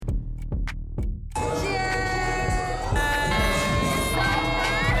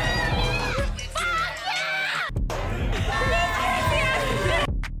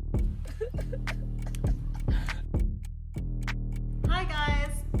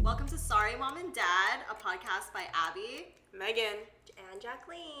Welcome to Sorry Mom and Dad, a podcast by Abby, Megan, and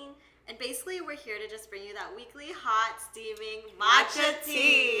Jacqueline. And basically we're here to just bring you that weekly hot, steaming matcha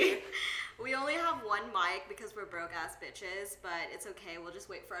tea. We only have one mic because we're broke ass bitches, but it's okay. We'll just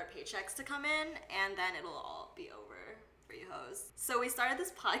wait for our paychecks to come in and then it'll all be over for you hoes. So we started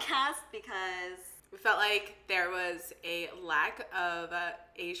this podcast because we felt like there was a lack of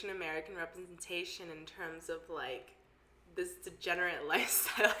Asian American representation in terms of like this degenerate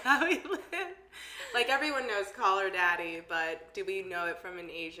lifestyle that we live. Like everyone knows call her daddy, but do we know it from an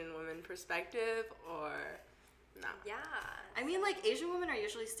Asian woman perspective or no? Yeah. I mean, like, Asian women are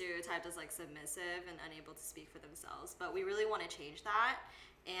usually stereotyped as like submissive and unable to speak for themselves, but we really want to change that.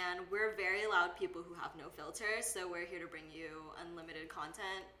 And we're very loud people who have no filter, so we're here to bring you unlimited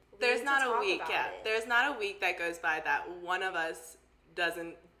content. There's not a week, There's not a week that goes by that one of us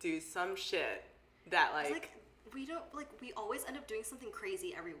doesn't do some shit that we always end up doing something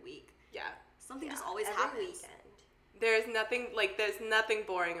crazy every week. Yeah. Something just always every happens. Weekend. There's nothing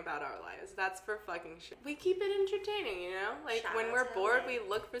boring about our lives. That's for fucking shit. We keep it entertaining, you know? Like when we're bored, we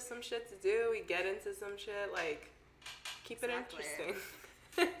look for some shit to do. We get into some shit, like keep it interesting.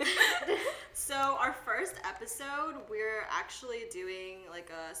 So our first episode, we're actually doing like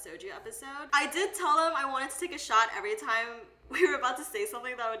a soju episode. I did tell him I wanted to take a shot every time we were about to say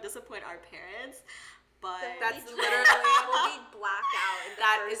something that would disappoint our parents. But that's literally we'll be blacked out.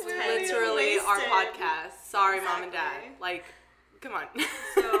 That is literally our podcast. Sorry, exactly. Mom and Dad. Like, come on.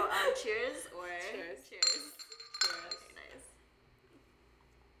 So, cheers or cheers. Cheers. Okay, nice.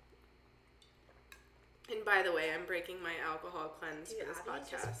 And by the way, I'm breaking my alcohol cleanse for this Abby's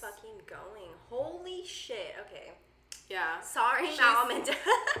podcast. Just fucking going. Holy shit. Okay. Yeah. Sorry, Mom and Dad.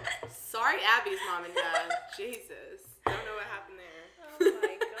 Sorry, Abby's mom and dad. Jesus. Don't know what happened there. Oh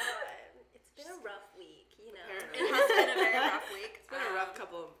my god. It's been a rough week, you know. Apparently. It has been a very rough week. It's been a rough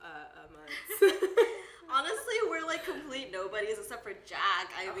couple of months. Honestly, we're like complete nobodies except for Jacq.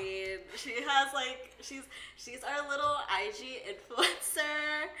 I mean, she has like she's our little IG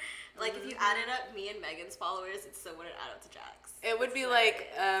influencer. Like if you added up me and Megan's followers, it still wouldn't add up to Jacq's. It would be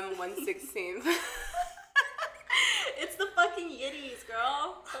like 1/16. It's the fucking Yitties,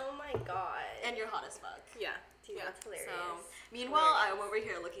 girl. Oh my god. And you're hot as fuck. Yeah. Dude, that's hilarious. So, meanwhile, I'm over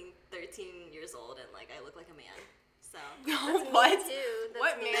here looking 13 years old and like I look like a man. So. What? Too.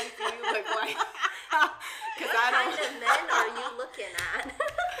 What man do you look like? What kind of men are you looking at?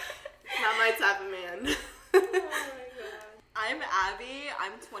 Not my type of man. Oh my god. I'm Abby.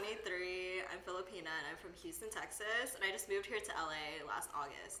 I'm 23. I'm Filipina and I'm from Houston, Texas. And I just moved here to LA last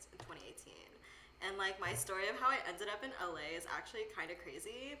August in 2018. And like my story of how I ended up in LA is actually kind of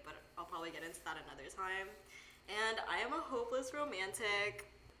crazy, but I'll probably get into that another time. And I am a hopeless romantic,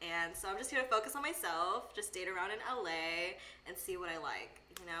 and so I'm just here to focus on myself, just date around in LA and see what I like,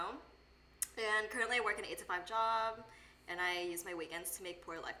 you know? And currently I work an 8-to-5 job, and I use my weekends to make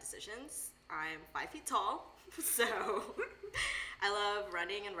poor life decisions. I'm 5 feet tall, so I love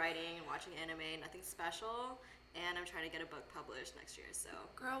running and writing and watching anime, nothing special. And I'm trying to get a book published next year, so.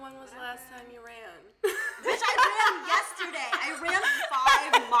 Girl, when was the last time you ran? Bitch, I ran yesterday. I ran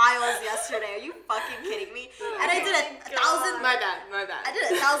 5 miles yesterday. Are you fucking kidding me? And I did 1,000. My bad. I did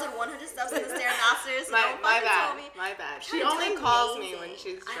 1,100 steps in the Stairmasters. So my bad. She only calls me when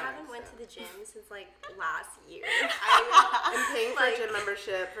she's drunk. I haven't went to the gym since like last year. I'm paying for a gym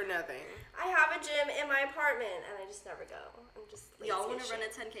membership for nothing. I have a gym in my apartment and I just never go. I'm just lazy. Y'all want to run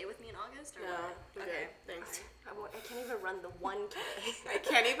a 10K with me in August or what? Okay, thanks. I can't even run the 1K. I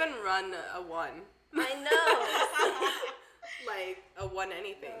can't even run a 1. I know. Like a 1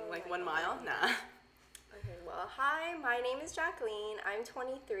 anything, like 1 mile? God. Nah. Okay, well, hi, my name is Jacqueline. I'm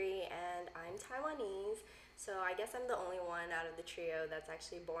 23 and I'm Taiwanese. So I guess I'm the only one out of the trio that's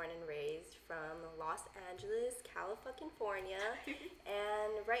actually born and raised from Los Angeles, California.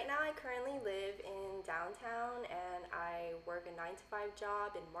 And right now I currently live in downtown and I work a 9-to-5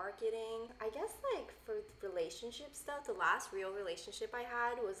 job in marketing. I guess like for relationship stuff, the last real relationship I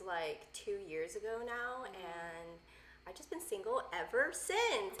had was like 2 years ago now, and I've just been single ever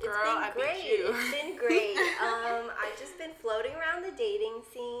since. Girl, it's been great. It's been great. I've just been floating around the dating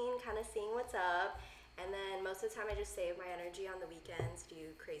scene, kind of seeing what's up. And then most of the time I just save my energy on the weekends to do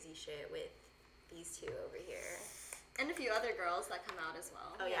crazy shit with these two over here. And a few other girls that come out as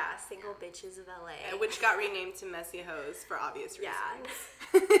well. Oh yeah, single bitches of LA. Which got renamed to Messy Hoes for obvious reasons.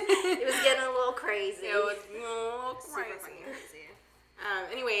 Yeah. It was getting a little crazy. It was a little crazy. Super fucking crazy.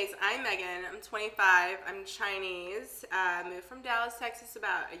 Anyways, I'm Megan. I'm 25. I'm Chinese. Moved from Dallas, Texas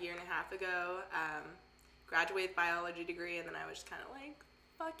about a year and a half ago. Graduated biology degree, and then I was just kind of like,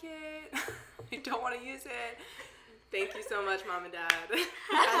 fuck it. I don't want to use it. Thank you so much, Mom and Dad.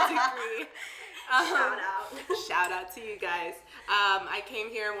 That's agree. Shout out. Shout out to you guys. I came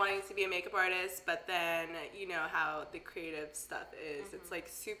here wanting to be a makeup artist, but then you know how the creative stuff is. Mm-hmm. It's like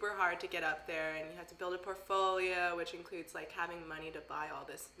super hard to get up there, and you have to build a portfolio, which includes like having money to buy all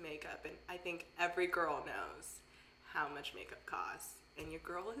this makeup. And I think every girl knows how much makeup costs, and your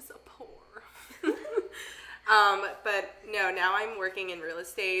girl is a poor. But no, now I'm working in real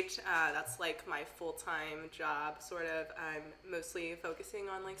estate. That's like my full-time job, sort of. I'm mostly focusing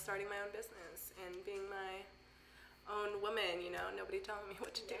on like starting my own business and being my own woman, you know, nobody telling me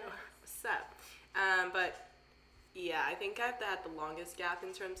what to do. What's up? But yeah, I think I've had the longest gap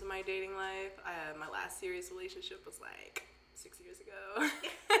in terms of my dating life. My last serious relationship was like 6 years ago.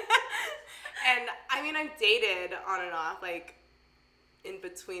 And I mean, I've dated on and off, like, in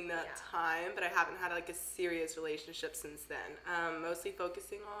between that time, but I haven't had like a serious relationship since then. Mostly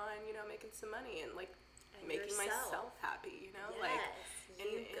focusing on, you know, making some money and like making myself happy, you know, like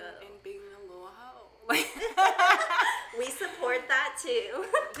and being a little hoe. Like we support that too.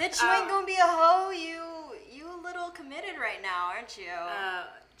 Bitch, you ain't gonna be a hoe. You a little committed right now, aren't you?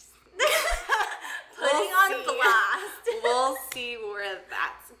 Putting on blast. We'll see where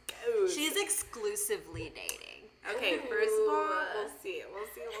that goes. She's exclusively dating. Okay, first of all, we'll see,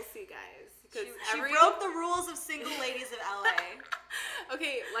 guys. She broke the rules of single ladies of LA.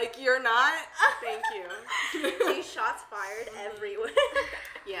 Okay, like you're not. Thank you. See, shots fired everywhere.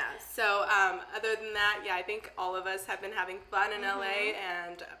 Yeah. So, other than that, yeah, I think all of us have been having fun in LA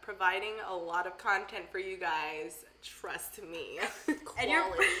and providing a lot of content for you guys. Trust me. Quality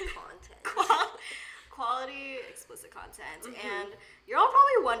content. Quality, explicit content. And you're all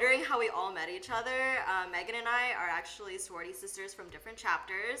probably wondering how we all met each other. Megan and I are actually sorority sisters from different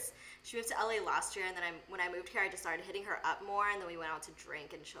chapters. She moved to LA last year, and then when I moved here, I just started hitting her up more, and then we went out to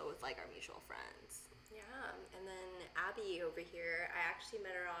drink and chill with like our mutual friends. Yeah, and then Abby over here, I actually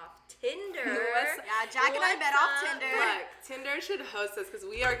met her off Tinder. Yeah, Jacq and I met off Tinder. Look, Tinder should host us because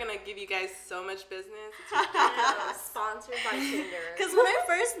we are going to give you guys so much business. Sponsored by Tinder. Because when I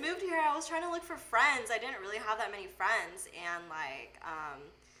first moved here, I was trying to look for friends. I didn't really have that many friends, and like,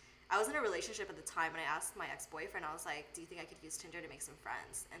 I was in a relationship at the time, and I asked my ex-boyfriend, I was like, do you think I could use Tinder to make some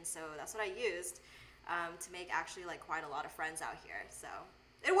friends? And so that's what I used to make actually like quite a lot of friends out here. So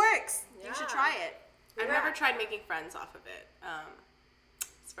it works. Yeah. You should try it. I've never tried making friends off of it.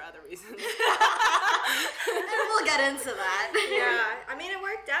 It's for other reasons. And we'll get into that. Yeah, I mean, it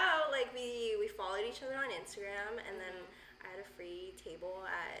worked out. Like, we followed each other on Instagram, and then I had a free table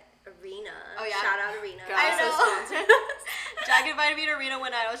at Arena. Oh, yeah. Shout out Arena. I know. Jacq invited me to Arena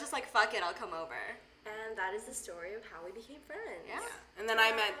one night. I was just like, fuck it, I'll come over. And that is the story of how we became friends. Yeah. And then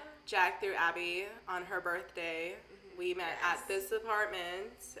I met Jacq through Abby on her birthday. We met at this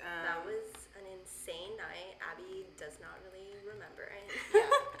apartment. That was an insane night. Abby does not really remember it. Yeah.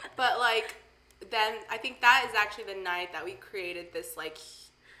 But like, then I think that is actually the night that we created this like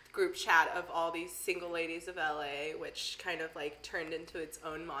group chat of all these single ladies of LA, which kind of like turned into its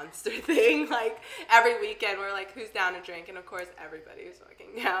own monster thing. Like every weekend we're like, who's down to drink? And of course everybody was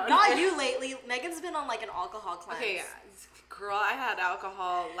fucking down. Not you lately. Megan's been on like an alcohol cleanse. Okay, yeah. Girl, I had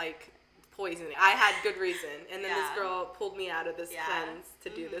alcohol like poisoning. I had good reason. And then this girl pulled me out of this cleanse to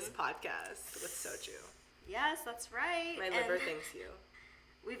do this podcast with soju. Yes, that's right. My liver thanks you.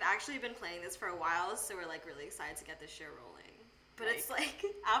 We've actually been playing this for a while, so we're like really excited to get this shit rolling. But it's like,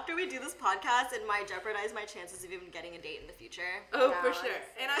 after we do this podcast, it might jeopardize my chances of even getting a date in the future. Oh, for sure.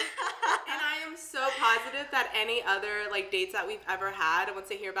 And I am so positive that any other like dates that we've ever had, once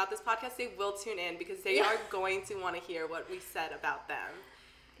they hear about this podcast, they will tune in because they are going to want to hear what we said about them.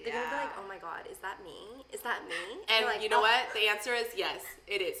 They're going to be like, oh my God, is that me? Is that me? And like, you know what? The answer is yes,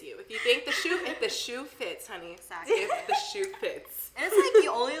 it is you. If you think if the shoe fits, honey. Exactly. If the shoe fits. And it's like,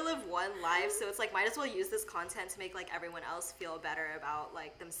 you only live one life, so it's like, might as well use this content to make like everyone else feel better about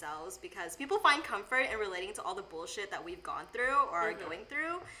like themselves, because people find comfort in relating to all the bullshit that we've gone through or are going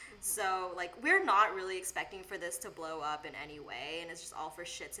through. So like, we're not really expecting for this to blow up in any way, and it's just all for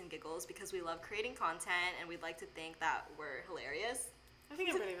shits and giggles because we love creating content and we'd like to think that we're hilarious. I think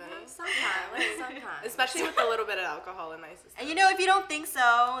I'm pretty funny. Sometimes. Especially with a little bit of alcohol in my system. And you know, if you don't think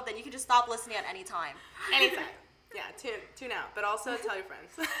so, then you can just stop listening at any time. Anytime. Yeah, tune out. But also tell your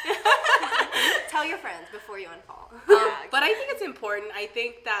friends. Tell your friends before you unfollow. But I think it's important. I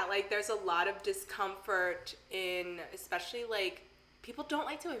think that like there's a lot of discomfort in, especially like, people don't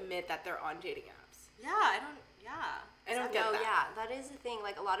like to admit that they're on dating apps. Yeah. I don't get No, that. yeah, that is the thing.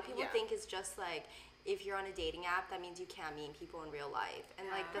 Like, a lot of people Yeah. think it's just like, if you're on a dating app, that means you can't meet people in real life. And,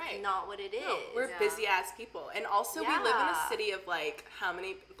 like, that's Right. not what it is. No, we're busy ass people. And also, we live in a city of, like, how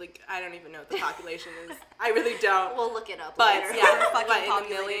many, like, I don't even know what the population is. I really don't. We'll look it up But, later. yeah, Fucking but in the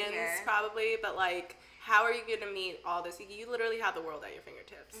populated millions, here. probably. But, like, how are you going to meet all this? You literally have the world at your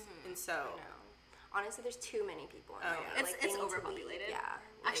fingertips. And so, I know. Honestly, there's too many people in Oh, LA. yeah. Like, It's they need to overpopulated. leave. Yeah.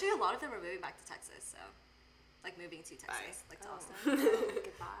 Actually, a lot of them are moving back to Texas, so like moving to Texas, like to Oh. Austin.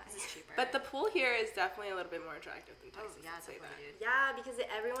 Goodbye. This is cheaper. but the pool here is definitely a little bit more attractive than Texas. yeah, I'd say definitely, that. dude. Yeah, because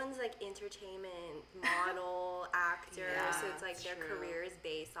everyone's like entertainment, model, actor, Yeah, so it's like their true. career is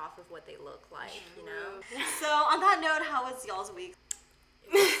based off of what they look like, you know? So on that note, how was y'all's week?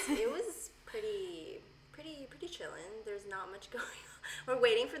 It was pretty chillin'. There's not much going on. We're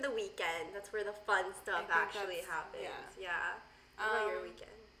waiting for the weekend. That's where the fun stuff think actually that's- happens. Yeah. What about your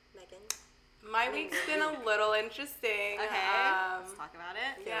weekend, Megan? My week's been a little interesting. Okay, let's talk about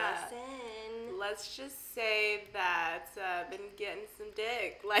it. Yeah. Listen. Let's just say that I've been getting some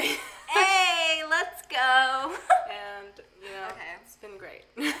dick, like, Hey, let's go. and you know, Okay. it's been great.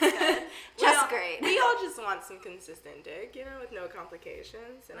 Just great. We all just want some consistent dick, you know, with no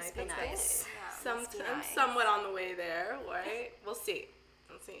complications, and Must I think be that's nice. Yeah, must be I'm nice. somewhat on the way there. Right? We'll see.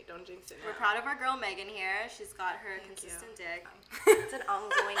 Don't jinx it. We're proud of our girl Megan here. She's got her Thank you. consistent dick. It's an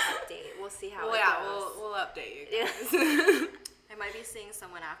ongoing update. We'll see how Well, it yeah, goes. we'll update you Yeah. guys. I might be seeing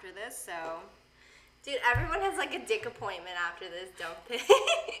someone after this, so Dude, everyone has like a dick appointment after this, don't they? I What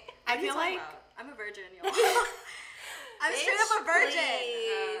are you feel talking like about? I'm a virgin, y'all. I'm straight Bitch, up a virgin.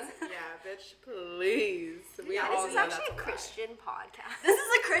 please. yeah, bitch, please. We Yeah, all this is know actually a that's lie. Christian podcast. This is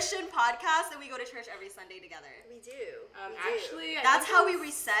a Christian podcast, and we go to church every Sunday together. We do. We do. Actually, I That's think how we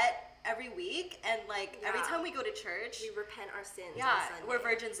reset every week, and like every Yeah. time we go to church, We repent our sins on yeah, Sunday. we're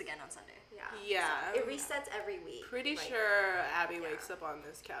virgins again on Sunday. Yeah. Yeah. It resets every week. Pretty Like, sure Abby yeah. wakes up on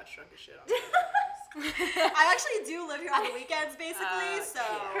this couch drunk as shit on I actually do live here on the weekends, basically, so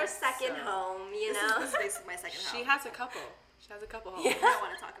yeah. Her second So- home, you this know? is basically my second She house. has a couple. She has a couple homes. I don't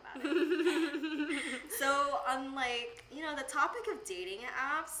want to talk about it. So, on like, you know, the topic of dating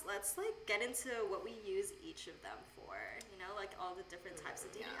apps, let's like get into what we use each of them for. You know, like all the different types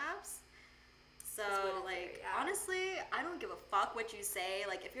of dating apps. So, That's what it's like, there, yeah. honestly, I don't give a fuck what you say.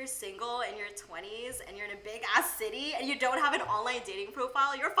 Like, if you're single in your 20s and you're in a big ass city and you don't have an online dating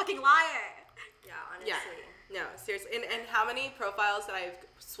profile, you're a fucking liar. Yeah, honestly. Yeah. No, seriously. And how many profiles that I've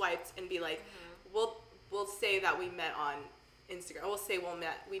swiped and be like, we'll say that we met on Instagram. We'll say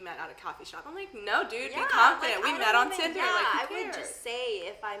we met at a coffee shop. I'm like, no, dude, be confident. like, we I met don't on even- Tinder. Yeah, like, I who would cares? just say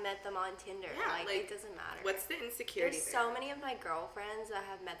if I met them on Tinder. Yeah, like, like, it doesn't matter. What's the insecurity There's there? so many of my girlfriends that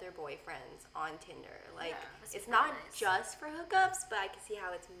have met their boyfriends on Tinder. Like, Must be it's pretty not nice. just for hookups, but I can see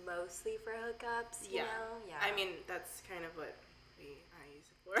how it's mostly for hookups, you Yeah. know? Yeah. I mean, that's kind of what I use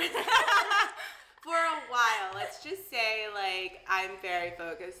it for. For a while. Let's just say, like, I'm very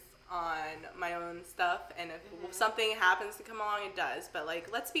focused on my own stuff, and if something happens to come along, it does. But,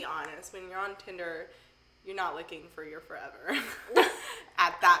 like, let's be honest. When you're on Tinder, you're not looking for your forever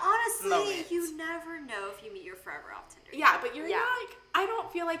at that Honestly, moment. you never know if you meet your forever off Tinder. Yeah, but you're Yeah. not, like, I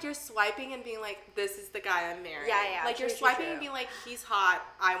don't feel like you're swiping and being like, this is the guy I'm marrying. Yeah, Like, you're true, swiping true. and being like, he's hot,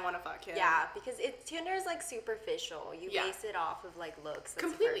 I want to fuck him. Yeah, because Tinder's like superficial. You Yeah. base it off of like looks. That's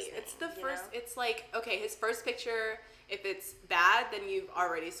Completely. The It's the first thing, first, you know? it's like, okay, his first picture, if it's bad, then you've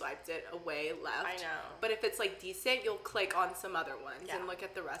already swiped it away left. I know. But if it's like decent, you'll click on some other ones Yeah. and look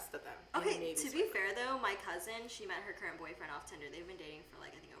at the rest of them. and Okay, maybe to be swipe. fair though, my cousin, she met her current boyfriend off Tinder. They've been dating for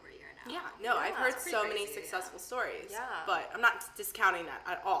like, I think over a year now. Yeah, no, I've Yeah, heard it's so pretty many crazy, successful yeah. stories. Yeah. But I'm not discounting that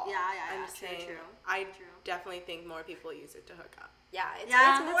at all. Yeah, I'm just true, saying, true. I True. definitely think more people use it to hook up. Yeah, Yeah, it's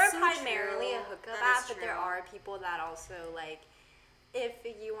that's more so primarily true. a hookup That app, is but there true. are people that also like, if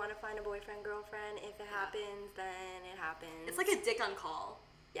you want to find a boyfriend, girlfriend, if it happens, then it happens. It's like a dick on call.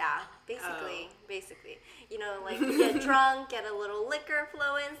 yeah, basically. You know, like you get drunk, get a little liquor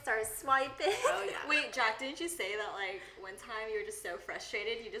flowing, start swiping. Oh, yeah. Wait, Jacq, didn't you say that like one time you were just so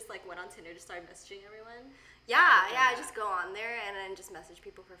frustrated you just like went on Tinder to start messaging everyone? Yeah, I just go on there and then just message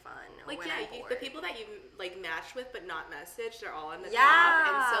people for fun. Like, when yeah, I'm the bored. people that you, like, match with but not message, they're all in the Yeah.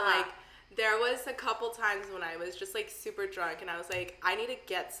 top. And so, like, there was a couple times when I was just, like, super drunk, and I was like, I need to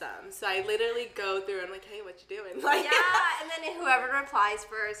get some. So I literally go through and I'm like, hey, what you doing? Like, Yeah, and then whoever replies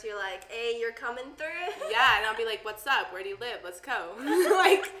first, you're like, hey, you're coming through? yeah, and I'll be like, what's up? Where do you live? Let's go.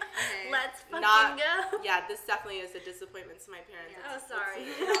 Like, Okay. Let's fucking not, go. yeah, this definitely is a disappointment to my parents. Yeah. Oh, sorry.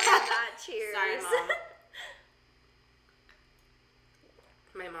 All of that. Cheers. Sorry, Mom.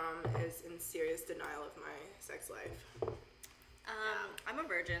 My mom is in serious denial of my sex life. I'm a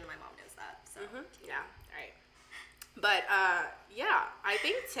virgin. My mom knows that. So Yeah, all right. But yeah, I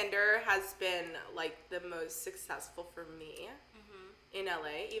think Tinder has been like the most successful for me in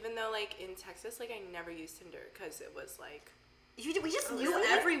LA. Even though like in Texas, like I never used Tinder because it was like We just knew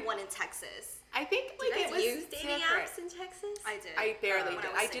everyone in Texas. I think like it was use dating apps in Texas? I did. I barely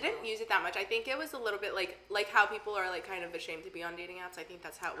did. I single. didn't use it that much. I think it was a little bit like how people are like kind of ashamed to be on dating apps. I think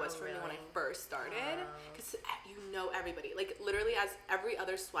that's how it was for me when I first started. Because you know everybody. Like literally as every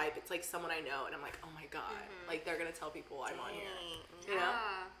other swipe, it's like someone I know, and I'm like, oh my god, like they're gonna tell people I'm on here. You know?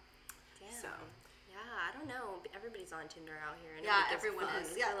 Damn. So. Yeah, I don't know. Everybody's on Tinder out here. And Yeah, everyone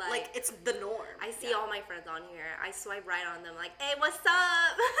is. Yeah, like it's the norm. I see all my friends on here. I swipe right on them like, hey, what's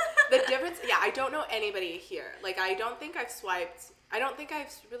up? The difference, I don't know anybody here. Like, I don't think I've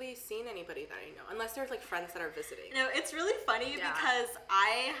really seen anybody that I know, unless there's like friends that are visiting. No, it's really funny because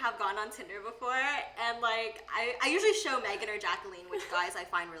I have gone on Tinder before, and like I usually show Megan or Jacqueline which guys I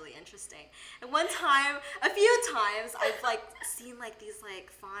find really interesting. And a few times, I've like seen like these like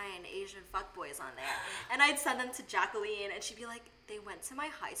fine Asian fuckboys on there, and I'd send them to Jacqueline, and she'd be like, they went to my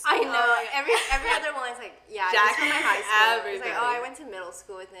high school. I know. Every other one's like, yeah, Jack he's from my high school. It's like, oh, everybody. I went to middle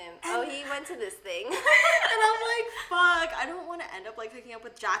school with him. Oh, he went to this thing. And I'm like, fuck, I don't want to end up like hooking up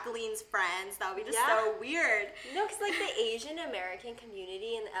with Jacqueline's friends. That would be just so weird. No, because like the Asian American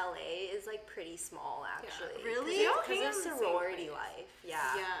community in LA is like pretty small, actually. Yeah. Really? Because of sorority life. Yeah.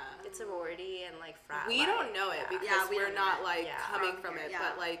 Yeah. It's sorority and like frat We life. don't know it because we're not like coming from it, yeah.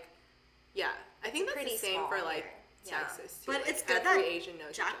 but like, I think that's the same for like Texas too. But like, it's good every that Asian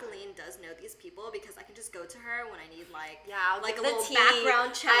knows Jacqueline does know these people because I can just go to her when I need like I'll like a give little the tea.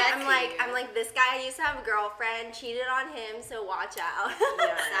 background check. I'm like this guy used to have a girlfriend, cheated on him, so watch out.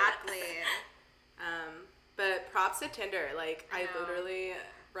 Yeah. Exactly. But props to Tinder. Like I literally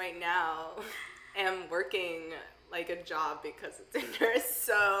right now am working like a job because of Tinder.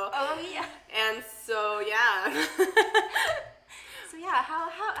 So and so yeah. So yeah,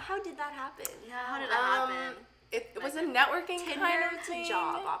 how did that happen? Yeah, how did that happen? It was a networking Tinder kind of to thing.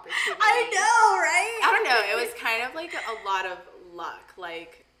 job opportunity. I know, right? I don't know. It was kind of like a lot of luck.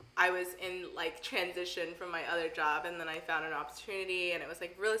 Like I was in like transition from my other job, and then I found an opportunity, and it was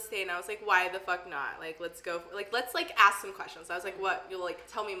like real estate, and I was like, why the fuck not? Like let's go. Let's like ask some questions. So I was like, what? You'll like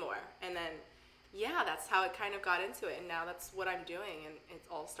tell me more, and then that's how it kind of got into it, and now that's what I'm doing, and it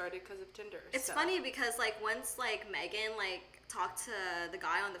all started because of Tinder. It's funny because like once like Megan like talked to the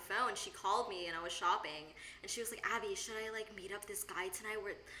guy on the phone, she called me and I was shopping, and she was like, Abby, should I like meet up this guy tonight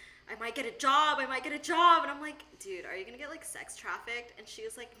where I might get a job, and I'm like, dude, are you gonna get like sex trafficked? And she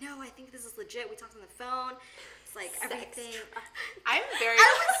was like, no, I think this is legit, we talked on the phone, it's like everything. I'm a very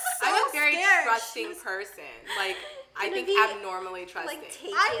scared. trusting person. Like I think abnormally trusting. Like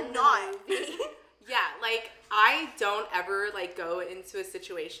taken I'm not. Yeah, like I don't ever like go into a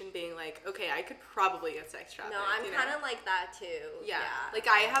situation being like, okay, I could probably get sex trafficked. No, I'm kind of like that too. Yeah. Like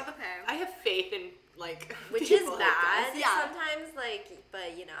I have faith in like which is people bad. like Sometimes like,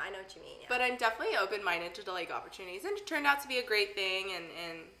 but you know, I know what you mean. Yeah. But I'm definitely open-minded to like opportunities, and it turned out to be a great thing,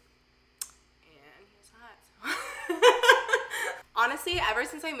 and he's hot. Honestly, ever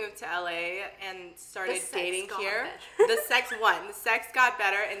since I moved to LA and started dating here, the sex got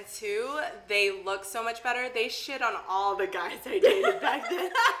better, and two, they look so much better. They shit on all the guys I dated back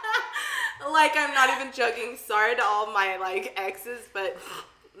then. Like, I'm not even joking. Sorry to all my like exes, but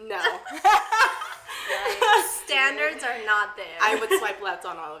no. Standards are not there. I would swipe left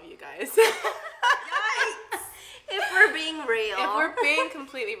on all of you guys. Yikes. If we're being real. If we're being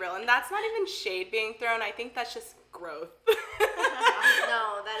completely real, and that's not even shade being thrown. I think that's just growth.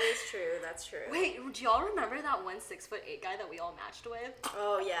 No, that is true. That's true. Wait, do y'all remember that 6'8" guy that we all matched with?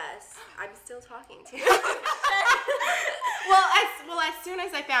 Oh yes, I'm still talking to. As soon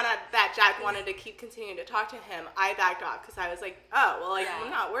as I found out that Jacq wanted to keep continuing to talk to him, I backed off because I was like, oh well, like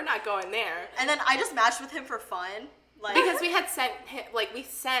we're not going there. And then I just matched with him for fun. Like, because we had sent him, we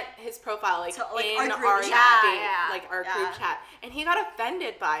sent his profile to, in our group chat, group chat, and he got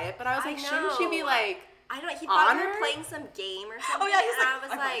offended by it. But I was like, shouldn't you be like? I don't. He thought we were playing some game or something. Oh yeah, he's like, I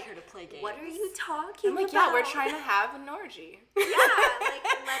was I'm like, not here to play games. What are you talking I'm like, about? yeah, we're trying to have an orgy. Yeah, like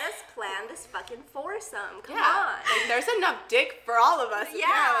let us plan this fucking foursome. Come on. Like, there's enough dick for all of us.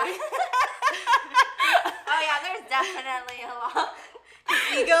 Yeah. Apparently. Oh yeah, there's definitely a lot.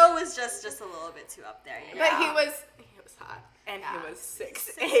 His ego was just a little bit too up there. You know? But he was hot, and he was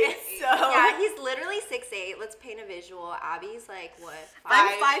 6'8". So yeah, he's literally 6'8". Let's paint a visual. Abby's like what?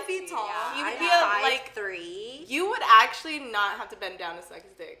 I'm 5 feet tall. Yeah, He would I'm be 5'3". You would actually not have to bend down to suck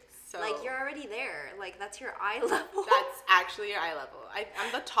his dick. So like you're already there. Like that's your eye level. That's actually your eye level.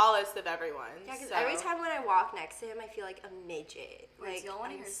 I'm the tallest of everyone. Yeah, because every time when I walk next to him, I feel like a midget. Wait, like do y'all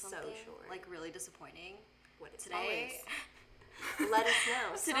want to I'm hear something so short. like really disappointing? what it's Today, Let us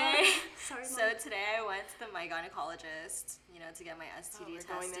know. Sorry, so today I went to my gynecologist, to get my STD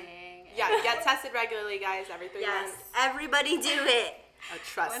testing. Get tested regularly, guys, every 3 months. Yes, everybody do it. Oh,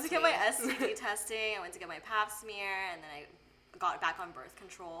 trust me. I went to get my STD testing. I went to get my pap smear, and then I got back on birth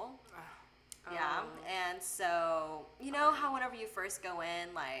control. Yeah, and so how whenever you first go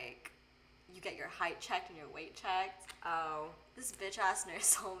in, like, you get your height checked and your weight checked. Oh. This bitch ass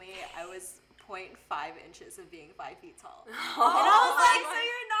nurse told me I was 0.5 inches of being 5 feet tall. And I was like, so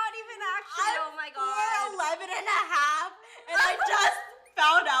you're not even actually, oh my god. 11 and a half, and I just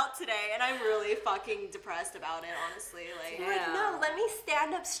found out today, and I'm really fucking depressed about it, honestly. Like, no, let me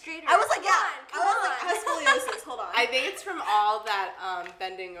stand up straighter. I was like, Come on. I was scoliosis. Hold on. I think it's from all that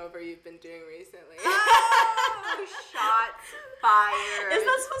bending over you've been doing recently. Oh, shots fired. Is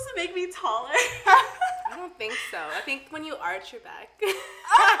that supposed to make me taller? I don't think so. I think when you arch your back.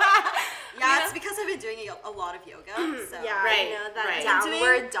 Yeah, it's because I've been doing a lot of yoga. So. Yeah, right, that right.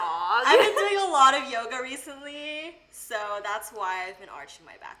 downward dog. I've been doing a lot of yoga recently, so that's why I've been arching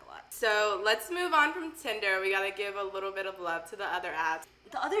my back a lot. So let's move on from Tinder. We gotta give a little bit of love to the other apps.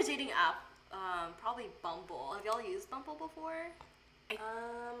 The other dating app, probably Bumble. Have y'all used Bumble before?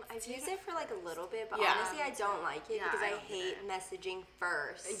 I've used it for like a little bit, but Yeah. honestly, I don't like it because I don't hate messaging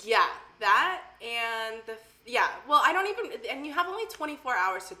first. Yeah, that and well, I don't even, and you have only 24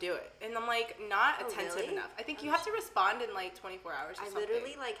 hours to do it, and I'm like not attentive really? enough. I think you have to respond in like 24 hours or I something.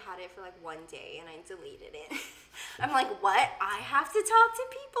 literally like had it for like one day and I deleted it. I'm like, what? I have to talk to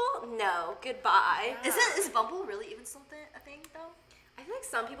people? No, goodbye. Is Bumble really even still a thing though? I feel like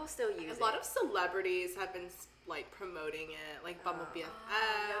some people still use it. A lot of celebrities have been like promoting it, like Bumble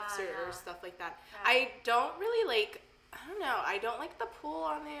BFFs or stuff like that. Yeah. I don't really like, I don't know, I don't like the pool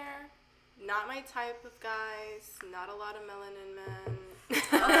on there. Not my type of guys. Not a lot of melanin men.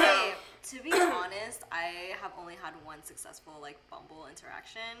 Okay, to be honest, I have only had one successful like Bumble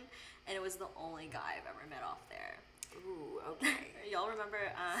interaction, and it was the only guy I've ever met off there. Ooh, okay. Y'all remember?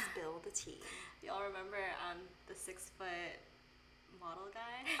 Spill the tea. Y'all remember the 6-foot model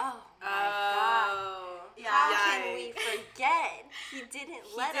guy? Oh my god. Yeah. How can we forget? He didn't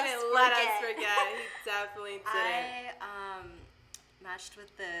let us forget. He definitely didn't. I matched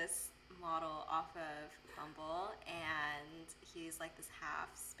with this model off of Bumble, and he's like this half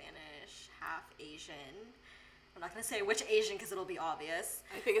Spanish, half Asian. I'm not gonna say which Asian because it'll be obvious.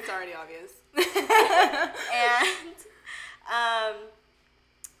 I think it's already obvious. And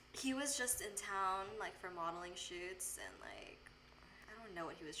he was just in town like for modeling shoots, and like I don't know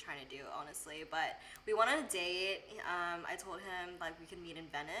what he was trying to do honestly, but we went on a date. I told him like we could meet in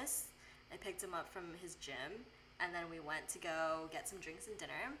Venice. I picked him up from his gym, and then we went to go get some drinks and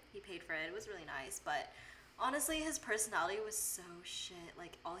dinner. He paid for it. It was really nice, but honestly, his personality was so shit.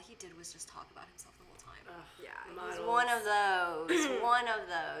 Like, all he did was just talk about himself the whole time. Yeah, he's one of those. One of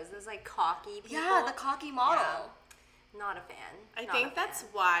those. Those, like, cocky people. Yeah, the cocky model. Yeah. Not a fan. I think that's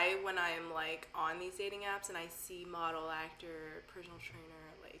why when I'm, like, on these dating apps and I see model, actor, personal trainer,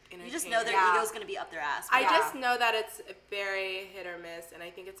 like, entertainer. You just know their ego's going to be up their ass. I just know that it's very hit or miss, and I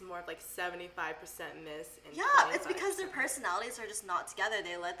think it's more of, like, 75% miss and 25% it's because their personalities are just not together.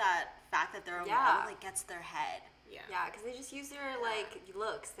 They let that fact that they're a Yeah. model, like, gets to their head. Yeah, because they just use their, like,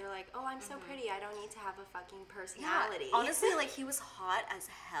 looks. They're like, oh, I'm so pretty. I don't need to have a fucking personality. Yeah, honestly, like, he was hot as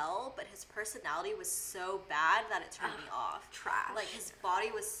hell, but his personality was so bad that it turned me off. Trash. Like, his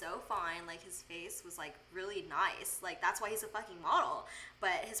body was so fine. Like, his face was, like, really nice. Like, that's why he's a fucking model.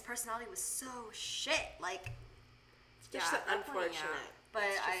 But his personality was so shit. Like, just unfortunate. But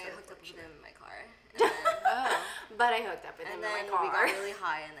I hooked up with him in my car. And But I hooked up with him in my car. we got really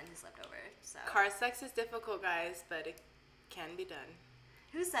high, and then he slept over. So. Car sex is difficult, guys, but it can be done.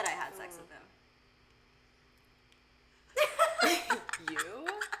 Who said I had sex with him? You?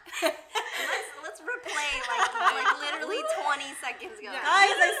 Let's replay like literally 20 seconds ago. Guys,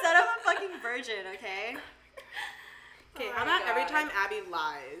 I said I'm a fucking virgin, okay? Okay, Oh how my about every God. time Abby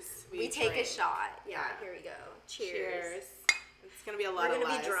lies, We take a drink? shot. Yeah, here we go. Cheers. It's gonna be a lot We're of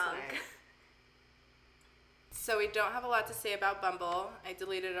gonna lies be drunk. tonight. So we don't have a lot to say about Bumble. I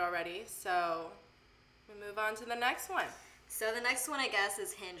deleted it already, so we move on to the next one. So the next one, I guess,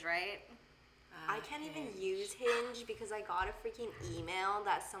 is Hinge, right? I can't even use Hinge because I got a freaking email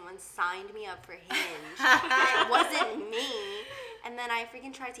that someone signed me up for Hinge. And it wasn't me. And then I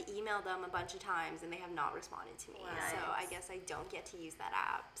freaking tried to email them a bunch of times and they have not responded to me. Wow. So I guess I don't get to use that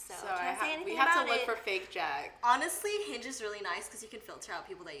app. So, So can't say anything we have about to look it. for fake Jacq. Honestly, Hinge is really nice because you can filter out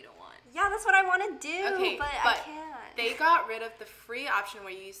people that you don't want. Yeah, that's what I want to do, Okay, but I can't. They got rid of the free option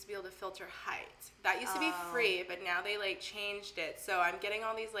where you used to be able to filter height. That used to be Oh. free, but now they like changed it. So I'm getting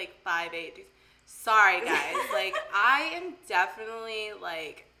all these like 5'8". Sorry, guys. Like, I am definitely,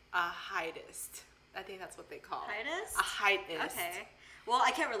 like, a heightist. I think that's what they call it. Heightist? A heightist. Okay. Well,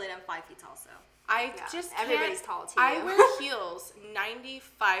 I can't relate. I'm 5 feet tall, so. I just can't. Everybody's tall to I you. wear heels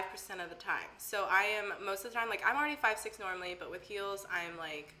 95% of the time. So I am, most of the time, like, I'm already 5'6" normally, but with heels, I'm,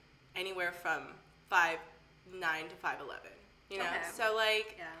 like, anywhere from 5'9" to 5'11", you know? Okay. So,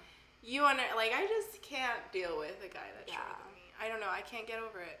 like, Yeah. like, I just can't deal with a guy that's shorter than me. I don't know. I can't get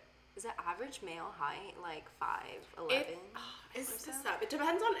over it. Is the average male height like 5'11"? It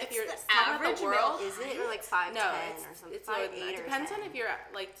depends on if you're the talking about average the world. Is it or like 5'10" No, or something? it's lower than that. 5'8" It or depends 10? on if you're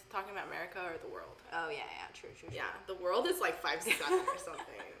like talking about America or the world. Oh yeah, true. Yeah, the world is like 5'7" or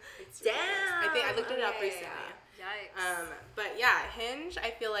something. It's Damn. ridiculous. I think I looked it up Okay, recently. Yikes. But yeah, Hinge.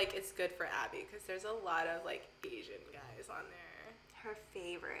 I feel like it's good for Abby because there's a lot of like Asian guys on there. Her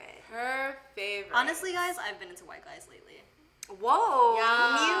favorite. Her favorite. Honestly, guys, I've been into white guys lately. Whoa!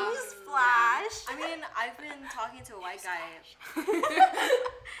 Yeah. News flash. I mean, I've been talking to a white guy.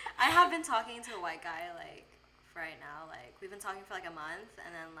 I have been talking to a white guy, like, right now. Like, we've been talking for, like, a month,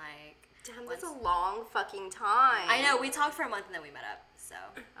 and then, like... Damn, that's a long fucking time. I know, we talked for a month, and then we met up, so...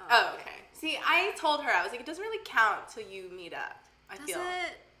 Oh, okay. See, I told her, I was like, it doesn't really count till you meet up. I Does feel.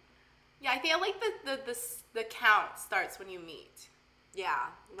 it? Yeah, I feel like the count starts when you meet.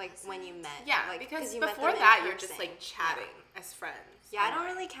 Yeah, like when you met. Yeah, like, because you met before them in that, you're person. just like chatting as friends. Yeah, I don't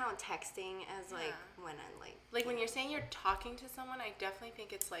really count texting as like when I'm like. Like when you're saying you're talking to someone, I definitely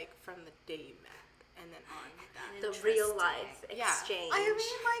think it's like from the day you met and then on that. The real Interesting. life Yeah. exchange. I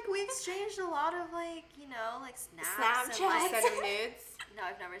mean, like, we exchanged a lot of, like, you know, like, snaps. Snapchats. And, like, Send them nudes. no,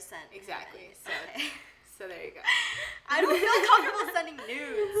 I've never sent. Exactly. any. So, Okay. so there you go. I don't feel comfortable sending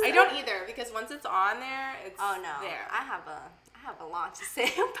nudes. I don't either because once it's on there, it's there. I have a lot to say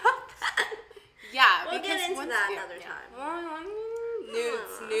about that. Yeah, We'll because get into once- that yeah, another yeah. time.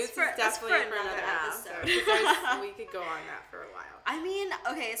 Nudes for- is that's for definitely for another another episode. episode. We could go on that for a while. I mean,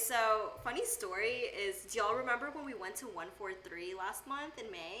 okay, so funny story is, do y'all remember when we went to 143 last month in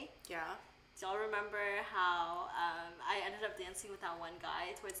May? Yeah. Do y'all remember how I ended up dancing with that one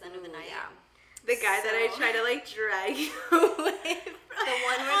guy towards the end of the night? Yeah. The guy that I So- tried to like drag you away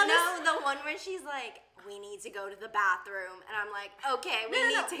from. The one where she's like, we need to go to the bathroom, and I'm like, okay, we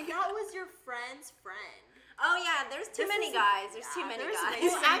need to. That was your friend's friend. Oh yeah, there's too This many is- guys. There's yeah, too many there's guys. way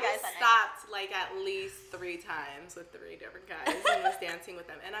too many Abby guys that night. stopped like at least 3 times with 3 different guys and was dancing with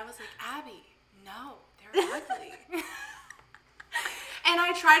them, and I was like, Abby, no, they're ugly. And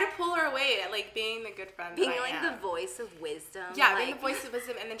I try to pull her away at like being the good friend Being that I like am. the voice of wisdom. Yeah, like, being the voice of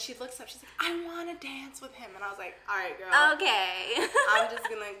wisdom, and then she looks up, she's like, I want to dance with him, and I was like, all right, girl, Okay. I'm just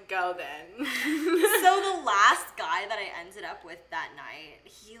gonna go then. So the last guy that I ended up with that night,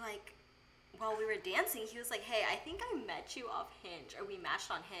 he like, while we were dancing, he was like, hey, I think I met you off Hinge, or we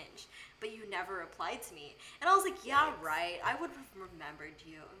matched on Hinge, but you never replied to me. And I was like, yeah, right, I would have remembered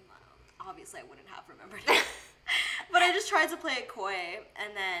you. Obviously, I wouldn't have remembered it. But I just tried to play it coy,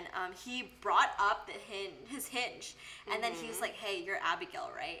 and then he brought up his Hinge, and then he was like, hey, you're Abigail,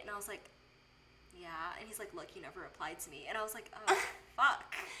 right? And I was like, yeah. And he's like, look, you never replied to me. And I was like, oh,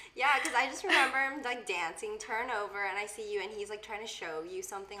 fuck. Yeah, because I just remember him like dancing, turn over, and I see you, and he's like trying to show you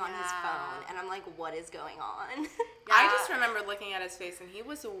something on his phone, and I'm like, what is going on? I just remember looking at his face, and he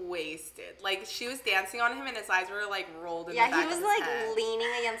was wasted. Like, she was dancing on him, and his eyes were, like, rolled in the back Yeah, he was of his like head. leaning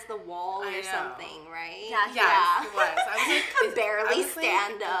against the wall I or know. something, right? Yeah, Yes, he was. I was like, Could barely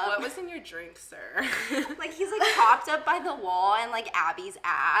stand up. What was in your drink, sir? Like he's like propped up by the wall and like Abby's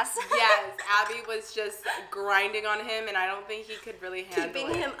ass. Yes, Abby was just grinding on him, and I don't think he could really handle Keeping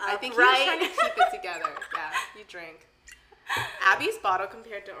it. him I think upright. he was trying to keep it together. Yeah, you drink. Abby's bottle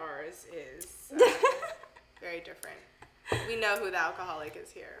compared to ours is very different. We know who the alcoholic is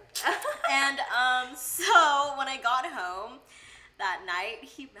here. And so when I got home that night,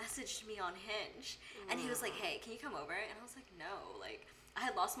 he messaged me on Hinge, and he was like, hey, can you come over? And I was like, no, like, I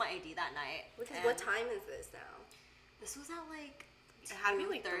had lost my ID that night. Because and what time is this now? This was at like It had to be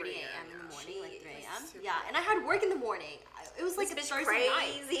like 30 3 a.m. in the morning, like 3 a.m. Super Yeah, and I had work in the morning. It was like a This bitch Thursday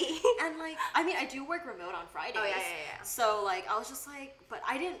night. crazy. And like, I mean, I do work remote on Fridays. Oh, yeah. So like, I was just like, but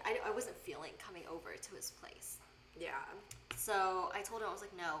I wasn't feeling coming over to his place. Yeah. So I told him, I was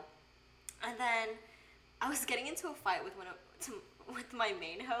like, no. And then I was getting into a fight with with my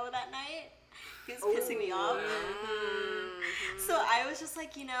main hoe that night. He was pissing me off. So I was just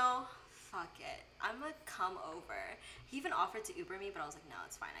like, fuck it. I'm gonna come over. He even offered to Uber me, but I was like, no,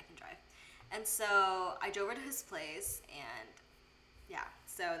 it's fine. I can drive. And so I drove over to his place, and yeah,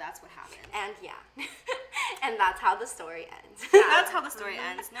 so that's what happened. And yeah. And that's how the story ends. That's how the story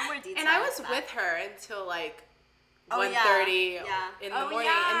ends. No more details. And I was with her until like 1:30 Yeah. in the Oh, morning.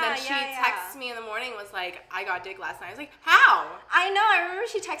 yeah, And then she yeah. texts me in the morning, was like, I got dick last night. I was like, how? I know. I remember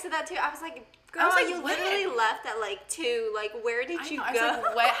she texted that too. I was like, girl, like, you when? literally left at like 2. Like, where did you I go? was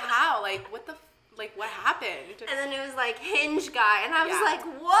like, what, how? Like, what the, like, what happened? And then it was like Hinge guy, and I was Yeah. like,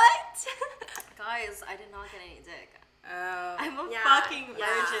 what? Guys, I did not get any dick. Oh. I'm a Yeah, fucking yeah.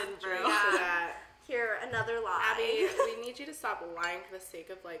 virgin, bro. Drink to that. Here, another lie. Abby, we need you to stop lying for the sake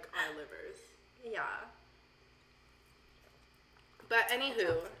of, like, our livers. Yeah. But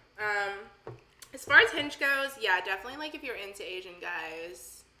anywho, as far as Hinge goes, yeah, definitely, like, if you're into Asian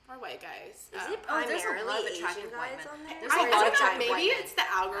guys or white guys. Is it Oh, there's a primarily lot of Asian attractive white guys men. on there? There's I a lot of don't know, attractive maybe white it's the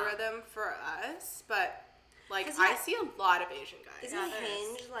algorithm for us, but, like, 'Cause, I yeah. see a lot of Asian guys. Isn't Yeah, there is.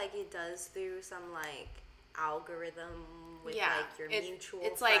 Hinge like it does through some like algorithm with Yeah, like your mutual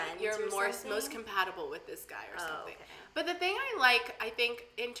it's like friends you're or most something? compatible with this guy or Oh, something. okay. But the thing I think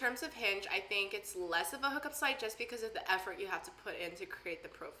in terms of Hinge, I think it's less of a hookup site just because of the effort you have to put in to create the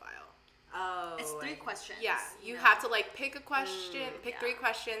profile. Oh, It's 3 questions. Yeah, you know? have to like pick a question, pick yeah. 3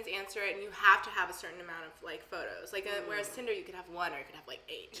 questions, answer it, and you have to have a certain amount of like photos. Like whereas Tinder, you could have 1 or you could have like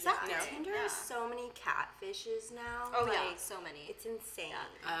 8. Exactly. You know? Tinder Yeah. has so many catfishes now. Oh like, yeah, so many. It's insane.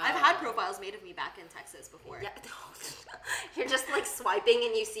 I've had profiles made of me back in Texas before. Yeah. You're just like swiping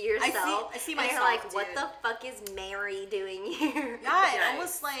and you see yourself. I see and you're myself, like, what dude. the fuck is Mary doing here? Yeah, it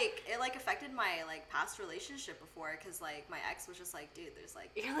almost like affected my like past relationship before, because like my ex was just like, dude, there's like.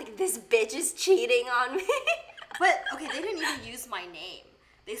 You're like, this bitch is cheating on me. But okay, they didn't even use my name.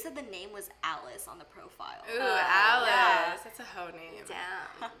 They said the name was Alice on the profile. Ooh, Alice. yeah. That's a hoe name.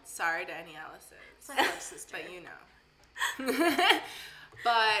 Damn. Sorry to any Alice's. It's like her sister. But you know.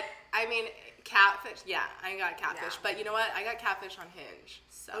 But I mean, catfish. Yeah, I got catfish. Yeah. But you know what? I got catfish on Hinge.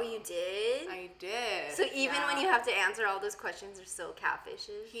 So Oh, you did? I did. So even when yeah. you have to answer all those questions, they're still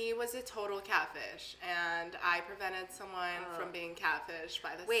catfishes? He was a total catfish, and I prevented someone from being catfished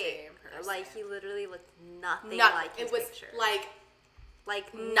by the Wait, same person. like he literally looked nothing Not- like his it was picture. like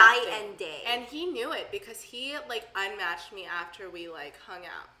night nothing. and day. And he knew it because he like unmatched me after we like hung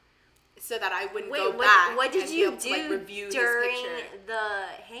out, so that I wouldn't go back. What did and you be able to, like, do review his during picture.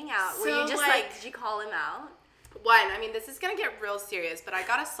 the hangout? Were So, you just like- did you call him out? One, I mean, this is gonna get real serious, but I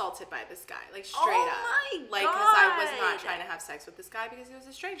got assaulted by this guy, like straight Oh up. my Like, because I was God. not trying to have sex with this guy because he was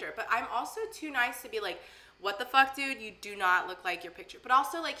a stranger. But I'm also too nice to be like, what the fuck, dude? You do not look like your picture. But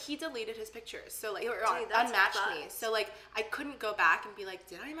also, like, he deleted his pictures, so like, or that's unmatched me. fucked. So like, I couldn't go back and be like,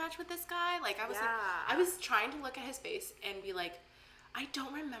 did I match with this guy? Like, I was like, Yeah. I was trying to look at his face and be like, I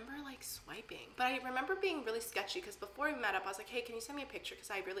don't remember like swiping, but I remember being really sketchy because before we met up, I was like, hey, can you send me a picture?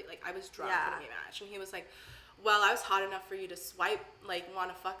 Because I really like, I was drunk Yeah. when we matched, and he was like, well, I was hot enough for you to swipe, like, want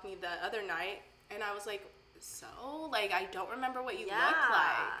to fuck me the other night. And I was like, so? Like, I don't remember what you look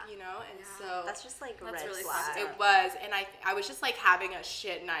like, you know? And so That's just like a That's red really flag. fucked it up. was, and I was just, like, having a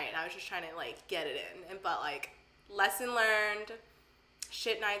shit night, and I was just trying to, like, get it in. But, like, lesson learned,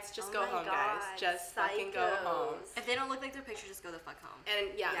 shit nights, just Oh go my home, God, guys. Just fucking go home. psychos. If they don't look like their picture, just go the fuck home. And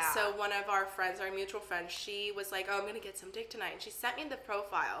yeah, Yeah. so one of our friends, our mutual friend, she was like, oh, I'm gonna get some dick tonight. And she sent me the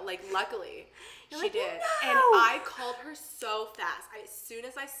profile. Like, luckily, You're she like, did. "No!" And I called her so fast. As soon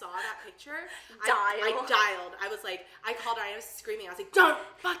as I saw that picture, I Dial. dialed. I was like, I called her and I was screaming. I was like, don't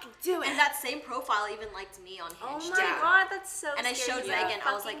fucking do it. And that same profile even liked me on Oh Hinge. my too. God, that's so And I scary. showed He's a Megan,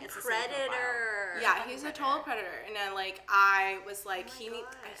 I was like, fucking it's the same profile. predator. Yeah, he's a total predator. And then, like, I was like, Oh my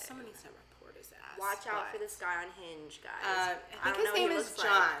God. someone needs to report his ass. Watch out but- for this guy on Hinge, guys. I don't think his know what he name is looks like.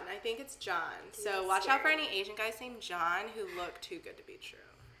 John. I think it's John. Dude, So that's watch out for scary. any Asian guys named John who look too good to be true.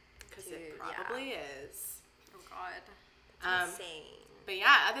 Because Dude, it yeah. probably is. Oh god. Insane. But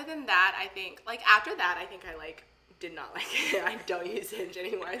yeah, other than that, I think, like, after that, I think I, like, did not like it. I don't use Hinge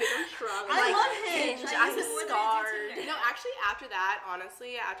anymore. I think I'm traumatized. I Like, love Hinge. Hinge, I I'm use it more than I do scarred. Tinder. No, actually, after that,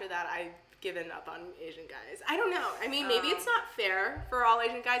 honestly, I've given up on Asian guys. I don't know. I mean, maybe it's not fair for all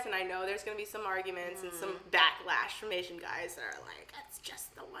Asian guys, and I know there's going to be some arguments and some backlash from Asian guys that are like, that's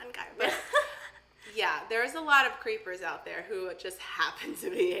just the one guy. But yeah, there's a lot of creepers out there who just happen to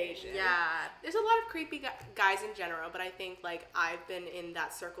be Asian. Yeah. There's a lot of creepy guys in general, but I think, like, I've been in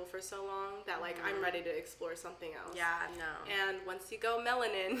that circle for so long that, like, I'm ready to explore something else. Yeah, no. And once you go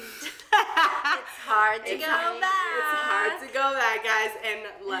melanin, It's hard to It's go hard- back. it's hard to go back, guys.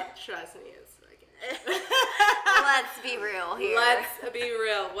 And trust me, it's fucking. Let's be real here. Let's be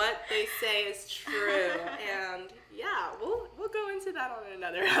real. What they say is true. And yeah, we'll go into that on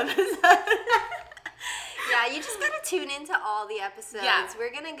another episode. Yeah, you just gotta tune into all the episodes. Yeah.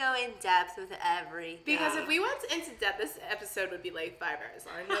 We're gonna go in depth with everything. Because if we went into depth, this episode would be like 5 hours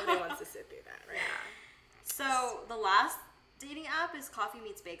long. Nobody wants to sit through that, right? So the last dating app is Coffee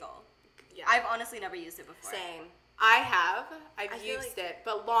Meets Bagel. Yeah. I've honestly never used it before. Same. I've feel used like- it,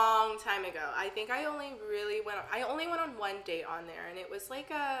 but long time ago. I think I only went on one date on there, and it was like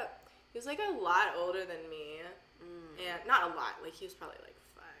a lot older than me, and not a lot. Like he was probably like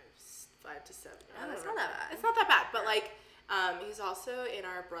 5 to 7. I Oh, don't that's know. not that bad. It's not that bad, but like he's also in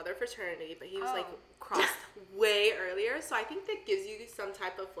our brother fraternity, but he was like crossed way earlier, so I think that gives you some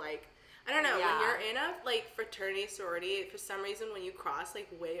type of like. I don't know, Yeah. when you're in a, like, fraternity, sorority, for some reason, when you cross, like,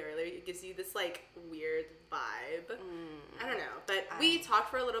 way earlier, it gives you this, like, weird vibe. I don't know, but we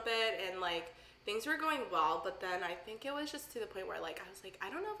talked for a little bit, and, like, things were going well, but then I think it was just to the point where, like, I was like, I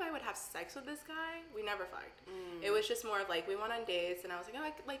don't know if I would have sex with this guy. We never fucked. It was just more of, like, we went on dates, and I was like,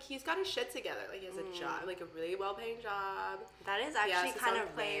 oh, like he's got his shit together. Like, he has a job, like, a really well-paying job. That is He has actually his kind own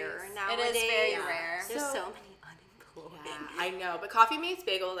of place. rare It nowadays. is very rare. There's So- so many unemployed. Yeah, I know, but Coffee Meets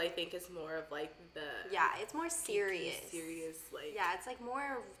Bagels, I think, is more of, like, the... Yeah, it's more serious. Serious, like... Yeah, it's like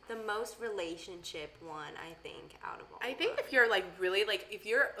more the most relationship one, I think, out of all. I think of them. if you're like really like if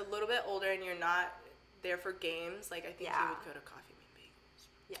you're a little bit older and you're not there for games, like I think you Yeah. would go to Coffee Meet Bagels.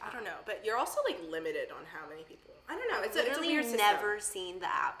 Yeah. I don't know, but you're also like limited on how many people. I don't know. It's a literally weird system. never seen the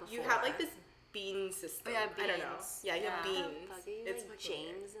app before. You have like this bean system. Oh, yeah, I don't know. beans. Yeah, you have Yeah. beans. Fuck, are you It's like fucking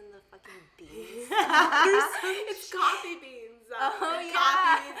James and the fucking beans? weird. It's coffee beans. Oh, yeah.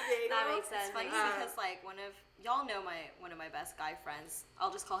 Coffee beans bagels. That makes sense. It's funny because like one of my best guy friends.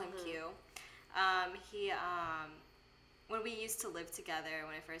 I'll just call him Q. He when we used to live together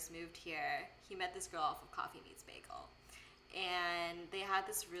when I first moved here, he met this girl off of Coffee Meets Bagel, and they had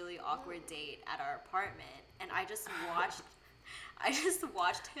this really awkward date at our apartment, and I just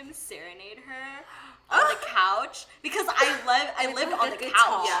watched him serenade her on the couch because I lived on the couch.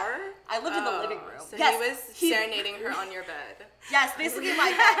 guitar? I lived in the living room. So Yes, he was serenading her on your bed. Yes, basically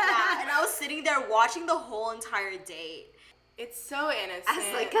my bed, yeah. And I was sitting there watching the whole entire date. It's so innocent.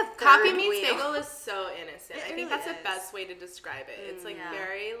 As, like, a Coffee third Meets wheel. Bagel is so innocent. It I think really that's is. the best way to describe it. It's like Yeah.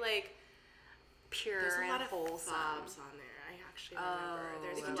 very like Pure there's a and lot of wholesome. fobs on there. I actually remember. Oh.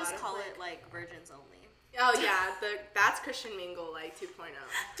 There's We a can lot just of, call like- it like virgins only. Oh yeah, that's Christian Mingle like 2.0.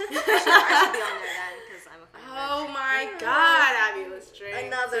 I should be on there then because I'm a fan. Oh my God, Abby, let's drink.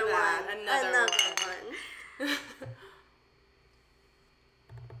 Another to that. one. Another one.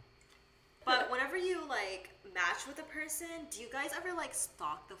 But whenever you like match with a person, do you guys ever like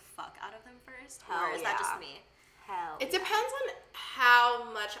stalk the fuck out of them first, or Hell is that just yeah. me? Hell. It depends on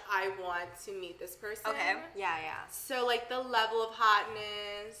how much I want to meet this person. Okay. Yeah. So like the level of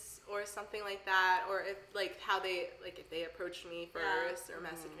hotness or something like that, or if like how they like if they approach me first or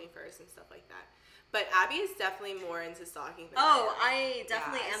message me first and stuff like that. But Abby is definitely more into stalking than Oh, I am. I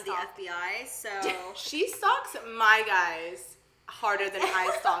definitely I am the stalk- FBI. So She stalks my guys harder than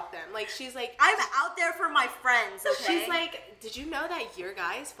I stalk them. Like she's like I'm out there for my friends. Okay. she's like, did you know that your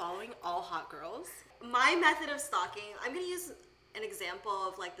guy is following all hot girls? My method of stalking, I'm gonna use an example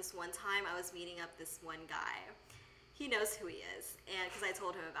of like this one time I was meeting up this one guy. He knows who he is, and because I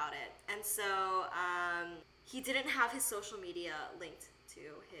told him about it, and so he didn't have his social media linked to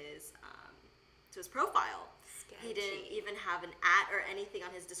his profile. He didn't even have an @ or anything on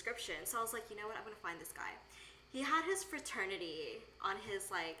his description. So I was like, you know what? I'm gonna find this guy. He had his fraternity on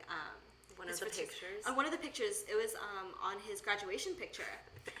his like One his of the frater- pictures? On one of the pictures, it was on his graduation picture,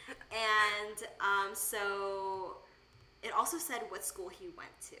 and so it also said what school he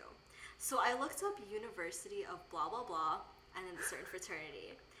went to. So I looked up University of blah blah blah, and then the certain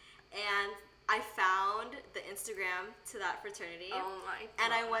fraternity, and I found the Instagram to that fraternity. Oh my God.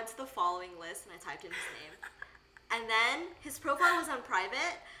 And I went to the following list and I typed in his name. And then his profile was on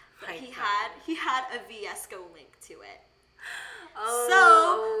private, but My he God. had a VSCO link to it.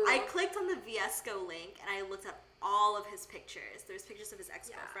 Oh. So I clicked on the VSCO link and I looked at all of his pictures. There's pictures of his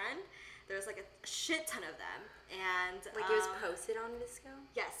ex-girlfriend. There's like a shit ton of them. And Like it was posted on Visco?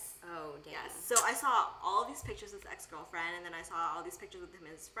 yes. Oh, damn. Yes. So I saw all of these pictures with his ex-girlfriend, and then I saw all these pictures with him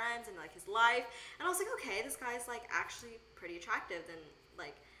and his friends and like his life, and I was like, okay, this guy's like actually pretty attractive than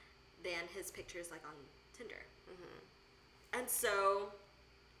his pictures like on Tinder. And so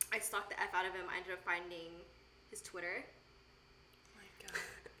I stalked the F out of him. I ended up finding his Twitter Oh my God.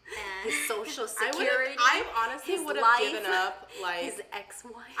 and His social I security. honestly his would have life, given up. Like his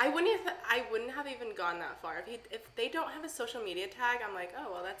ex-wife. I wouldn't have even gone that far. If they don't have a social media tag, I'm like, oh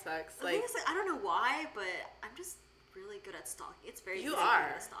well, that sucks. the Like thing is, like, I don't know why, but I'm just really good at stalking. It's very you easy for are,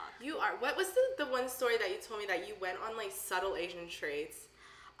 me to stalk. you are. What was the one story that you told me that you went on like subtle Asian traits?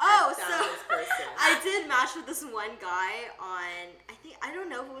 Oh, found so this person. I did match with this one guy on, I don't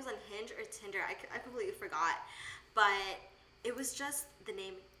know if it was on Hinge or Tinder. I completely forgot. But it was just the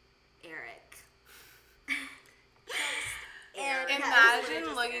name Eric. And yeah, it was literally Imagine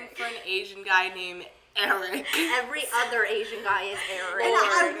just looking Eric. for an Asian guy named Eric. Every other Asian guy is Eric. And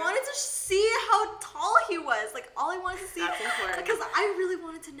I wanted to see how tall he was. Like, all I wanted to see. That's important. Because I really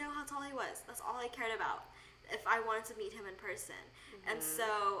wanted to know how tall he was. That's all I cared about. If I wanted to meet him in person. And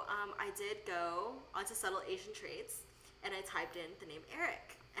so I did go onto Subtle Asian Traits, and I typed in the name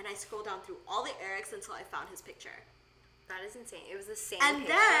Eric. And I scrolled down through all the Erics until I found his picture. That is insane. It was the same And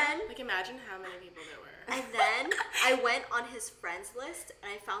picture. then... Like, imagine how many people there were. And then I went on his friends list,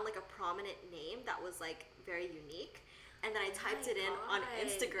 and I found, like, a prominent name that was, like, very unique. And then I typed it in on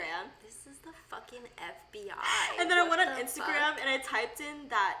Instagram. This is the fucking FBI. And then I What went on the Instagram fuck? and I typed in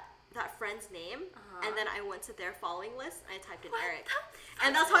that friend's name, and then I went to their following list and I typed in Eric.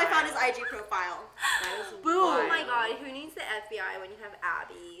 And that's how I found his IG profile. That is Boom. Oh my god, who needs the FBI when you have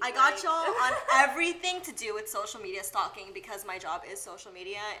Abby? I got y'all on everything to do with social media stalking because my job is social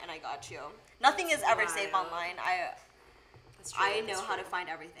media, and I got you. Nothing is ever safe wild. online. That's true. I know that's how to true. find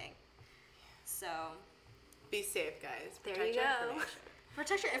everything. So Be safe, guys. There Protect you your go. information.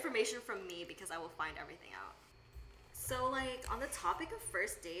 protect your information from me because I will find everything out. So, like, on the topic of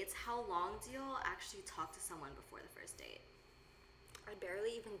first dates, how long do y'all actually talk to someone before the first date? I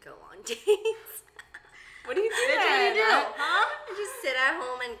barely even go on dates. What do you do? What do you do? Huh? I just sit at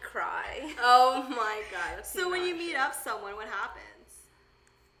home and cry. Oh my god. That's So when you nuts. meet up someone, what happens?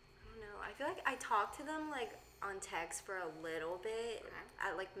 I don't know. I feel like I talk to them like on text for a little bit. Okay.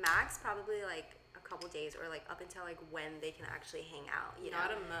 At like max probably like a couple days or like up until like when they can actually hang out. You Not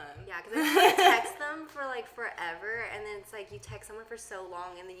know? a month. Yeah, because I can't text them for like forever, and then it's like you text someone for so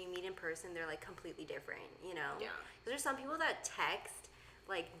long, and then you meet in person, they're like completely different. You know? Yeah. Because there's some people that text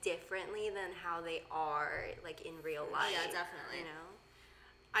like differently than how they are like in real life. Yeah, definitely. You know?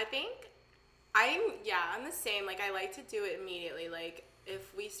 I think I'm the same. Like, I like to do it immediately. Like,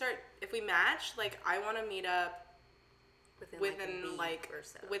 if we match, like, I want to meet up within like, a week or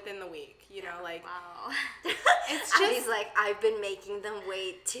so. within the week, you know, like, Wow. it's Abby's just, like, I've been making them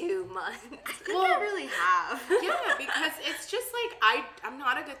wait 2 months. I think I really have. yeah, because it's just like, I'm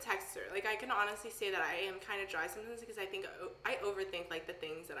not a good texter. Like, I can honestly say that I am kind of dry sometimes because I think I overthink, like, the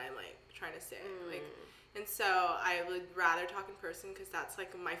things that I'm, like, trying to say, like, and so I would rather talk in person because that's,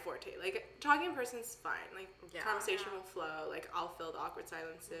 like, my forte. Like, talking in person's fine. Like, Yeah. conversation will flow. Like, I'll fill the awkward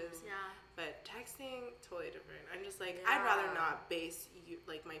silences. Yeah. But texting, totally different. I'm just like, Yeah. I'd rather not base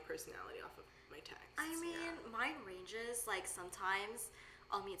my personality off of my text. I mean, mine ranges. Like, sometimes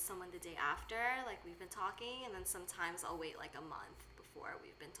I'll meet someone the day after, like, we've been talking, and then sometimes I'll wait, like, a month before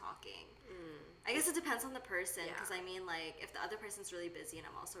we've been talking. I guess it depends on the person, because, Yeah. I mean, like, if the other person's really busy and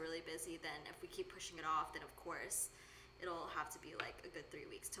I'm also really busy, then if we keep pushing it off, then, of course, it'll have to be, like, a good 3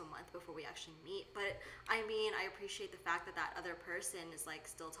 weeks to a month before we actually meet. But, I mean, I appreciate the fact that that other person is, like,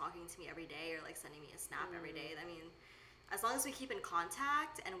 still talking to me every day or, like, sending me a snap every day. I mean, as long as we keep in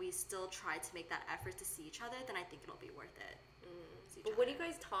contact and we still try to make that effort to see each other, then I think it'll be worth it. See each But what do you other.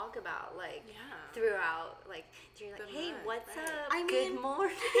 guys talk about, like, Yeah. throughout? Like, you're like, The hey, month, what's right. up? I Good mean-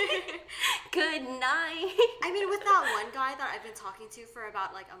 morning. Good night. I mean, with that one guy that I've been talking to for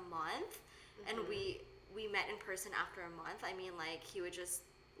about, like, a month, and we met in person after a month, I mean, like, we would just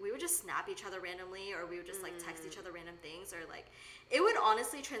snap each other randomly, or we would just, like, text each other random things, or, like, it would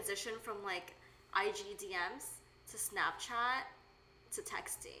honestly transition from, like, IG DMs to Snapchat to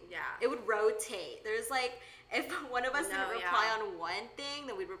texting. Yeah. It would rotate. There's, like, if one of us No, didn't reply yeah. on one thing,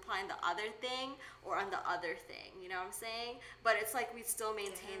 then we'd reply on the other thing, or on the other thing, you know what I'm saying? But it's like we still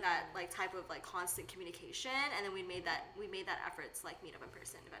maintain that, like, type of, like, constant communication, and then we made that effort to, like, meet up in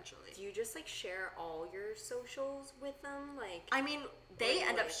person eventually. Do you just, like, share all your socials with them? Like, I mean, they Or,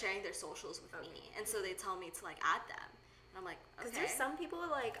 end up like- sharing their socials with me, and so they tell me to, like, add them. And I'm like, because okay. there's some people,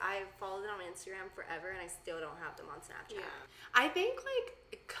 like, I've followed them on Instagram forever, and I still don't have them on Snapchat. Yeah. I think,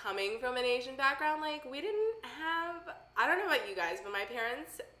 like, coming from an Asian background, like, we didn't have, I don't know about you guys, but my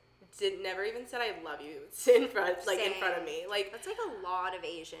parents never even said I love you in front of Same. me. Like, That's, like, a lot of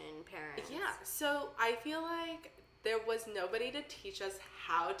Asian parents. yeah. So I feel like there was nobody to teach us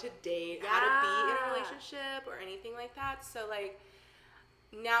how to date, how to be in a Yeah. relationship or anything like that. So, like,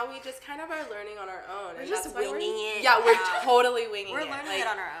 now we just kind of are learning on our own. We're and just that's why winging it Yeah, we're out. totally winging We're it. learning Like, it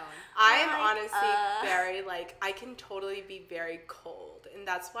on our own. I'm Like, honestly very, like, I can totally be very cold. And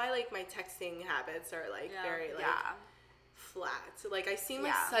that's why, like, my texting habits are, like, Yeah. very, like, Yeah. flat. So, like, I seem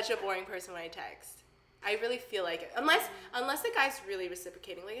like Yeah. such a boring person when I text. I really feel like it. Unless the guy's really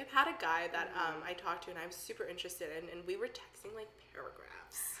reciprocating. Like, I've had a guy that I talked to and I was super interested in, and we were texting, like,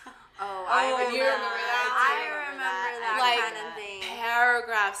 paragraphs. Oh, I I remember remember that. I I remember remember that Like, kind of thing.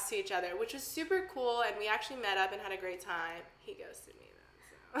 paragraphs to each other, which was super cool, and we actually met up and had a great time. He ghosted me,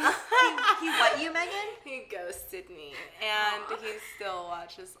 though. So. He what you, Megan? He ghosted me, and he still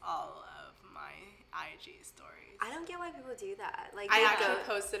watches all of my IG stories. I don't get why people do that. Like, I actually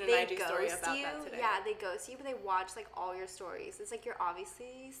posted an IG story about that today. Yeah, they ghost you, but they watch like all your stories. It's like you're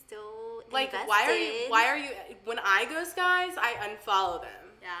obviously still like invested. why are you when I ghost guys, I unfollow them.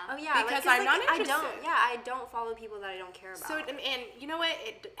 Yeah. Oh yeah, because like, I'm not interested. I don't follow people that I don't care about. So and you know what?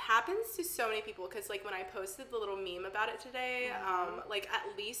 It happens to so many people because like when I posted the little meme about it today, like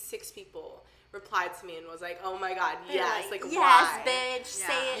at least 6 people replied to me and was like, "Oh my god, yes, like yes, why?" bitch,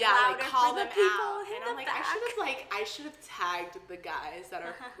 say it yeah, louder like call for them the people. out. Hit And the I'm like, back. I should have tagged the guys that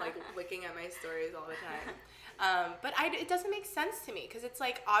are like looking at my stories all the time. But it doesn't make sense to me because it's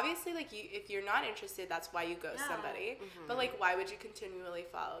like obviously like if you're not interested, that's why you ghost somebody. But like, why would you continually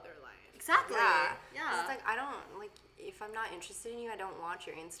follow their life? Exactly. Yeah. It's like I don't like if I'm not interested in you, I don't watch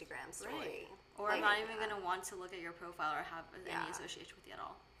your Instagram story. Right. Or like, I'm not even gonna want to look at your profile or have any association with you at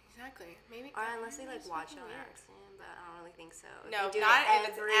all. Exactly. Maybe. Or unless they like watch it on accident, but I don't really think so. No, they do not it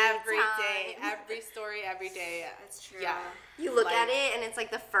every time. day, every story, every day. That's true. Yeah. You look at it and it's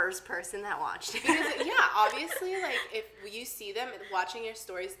like the first person that watched it. Because, obviously, like if you see them watching your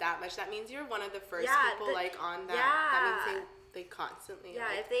stories that much, that means you're one of the first people like on that. That means they constantly.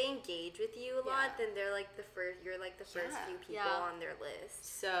 Yeah, if they engage with you a lot, then they're like the first. You're like the first few people on their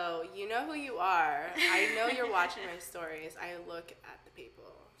list. So you know who you are. I know you're watching my stories. I look at the people.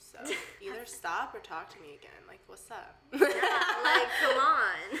 So either stop or talk to me again. Like, what's up? Yeah, like come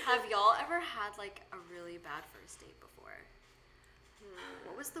on. Have y'all ever had like a really bad first date before?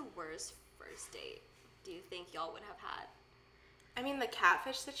 What was the worst first date do you think y'all would have had? I mean, the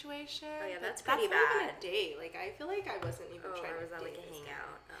catfish situation. Oh yeah, that's pretty not bad. even a date. Like, I feel like I wasn't even trying to was that date like a this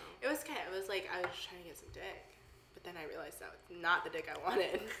hangout? guy. Oh. It was like I was trying to get some dick, but then I realized that was not the dick I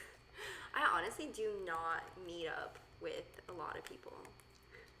wanted. I honestly do not meet up with a lot of people.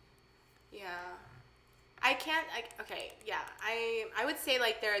 Yeah. I can't, I would say,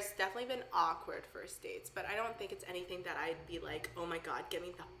 like, there's definitely been awkward first dates, but I don't think it's anything that I'd be like, oh my god, get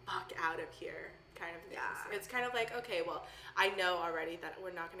me the fuck out of here, kind of things. Yeah. It's kind of like, okay, well, I know already that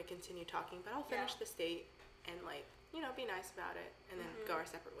we're not going to continue talking, but I'll finish this date and, like, be nice about it, and then go our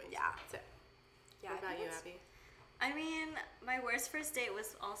separate ways. Yeah. That's it. Yeah, What about you, Abby? I mean, my worst first date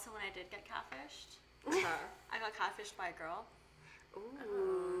was also when I did get catfished. I got catfished by a girl.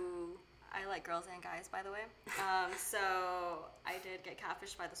 Ooh. I like girls and guys, by the way. So I did get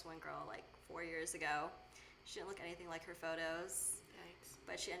catfished by this one girl like 4 years ago. She didn't look anything like her photos. Yikes.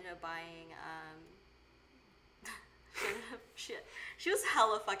 But she ended up buying. She was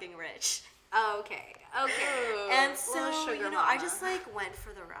hella fucking rich. Oh, okay. Ooh, And little so sugar I mama. just like went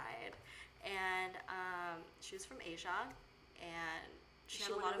for the ride. And she was from Asia, and she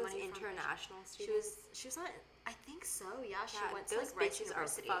had a lot of money. International She students. was not. I think so. Yeah, she Yeah, went to those like Rice bitches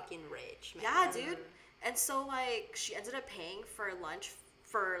University. are fucking rich, man. Yeah, dude. And so like she ended up paying for lunch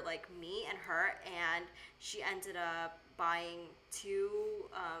for like me and her, and she ended up buying 2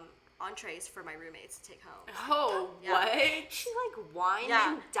 entrees for my roommates to take home. Oh, Yeah. what? She like wine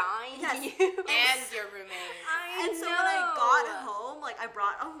Yeah. and dined Yes. you. And your roommate. I And so know. when I got home, like I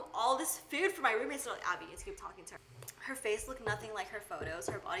brought all this food for my roommates. So like, Abby, you keep talking to her. Her face looked nothing like her photos.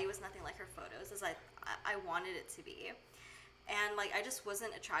 Her body was nothing like her photos, as I wanted it to be. And like I just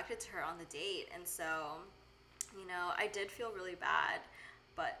wasn't attracted to her on the date, and so, I did feel really bad.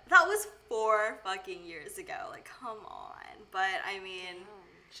 But that was 4 fucking years ago. Like, come on. But I mean,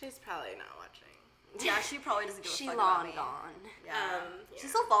 She's probably not watching. yeah, she probably doesn't give a She fuck long about me. gone. Yeah. She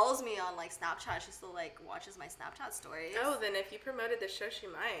still follows me on like Snapchat. She still like watches my Snapchat stories. Oh, then if you promoted the show, she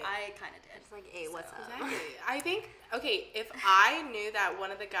might. I kind of did. It's like, hey, what's up? Exactly. I think, if I knew that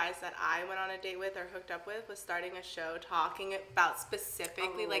one of the guys that I went on a date with or hooked up with was starting a show talking about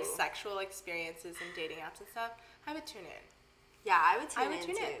specifically like sexual experiences and dating apps and stuff, I would tune in. Yeah, I would tune I would in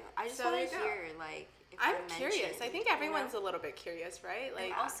tune too. in. I just So want there to you go. hear like. If I'm they're curious. I mentioned, think everyone's a little bit curious, right?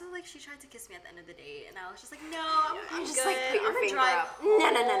 Like, And also, like, she tried to kiss me at the end of the date, and I was just like, no, I'm just good. like put your I'm gonna finger drive up.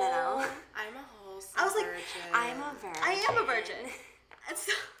 No. I'm a wholesome I was like, virgin. I'm a virgin. I am a virgin. And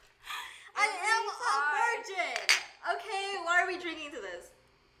so, I am a virgin. Okay, why are we drinking to this?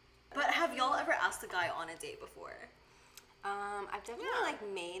 But have y'all ever asked a guy on a date before? I've definitely like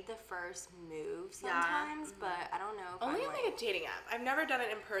made the first move Yeah. sometimes, but I don't know if Only I'm on like a dating app. I've never done it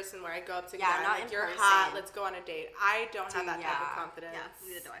in person where I go up to a Yeah, guy not and like, in you're person. hot, let's go on a date. I don't have Dude, that type of yeah. confidence. Yeah,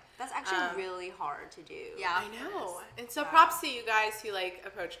 neither do I. That's actually really hard to do. Yeah. I know. And so Yeah. props to you guys who like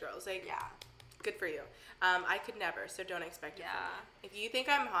approach girls. Like, Yeah. good for you. I could never, so don't expect it from Yeah. me. If you think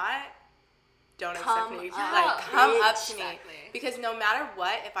I'm hot, don't Come expect me to up, like come up to me. Exactly. Because no matter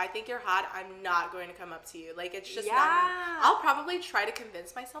what, if I think you're hot, I'm not going to come up to you. Like, it's just not Yeah. I'll probably try to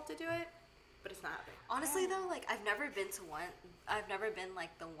convince myself to do it, but it's not happening. Honestly, though, like, I've never been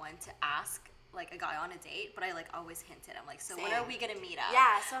like the one to ask like a guy on a date, but I like always hinted. I'm like, so when are we gonna meet up?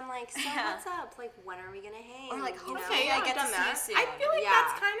 Yeah, so I'm like, so what's up? Like, when are we gonna hang? Or like, you know? hopefully I get to see you soon. I feel like Yeah.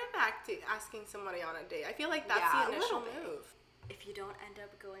 that's kind of asking somebody on a date. I feel like that's Yeah, the a initial little bit. move. If you don't end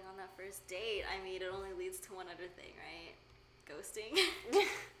up going on that first date, I mean, it only leads to one other thing, right? Ghosting.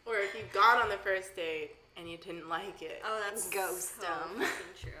 Or if you've gone on the first date and you didn't like it. Oh, that's Ghost so 'em.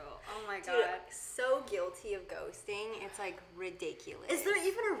 fucking true. Oh my Dude, god. so guilty of ghosting. It's like ridiculous. Is there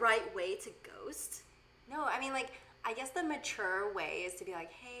even a right way to ghost? No, I mean, like, I guess the mature way is to be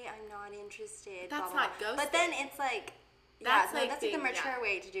like, hey, I'm not interested. That's blah, blah, not blah. ghosting. But then it's like, That's yeah, like no, that's being- like the mature yeah,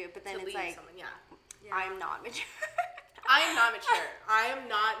 way to do it. But then to it's leave like, someone, yeah. Yeah. I'm not mature. I am not mature. I am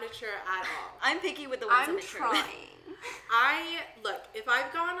not mature at all. I'm picky with the ones I'm I'm mature. trying. Look, if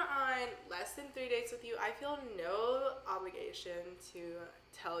I've gone on less than 3 dates with you, I feel no obligation to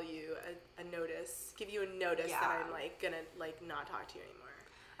tell you give you a notice Yeah. that I'm like gonna like not talk to you anymore.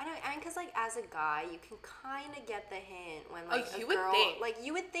 I know, and because like as a guy, you can kind of get the hint when like you a would girl, think. like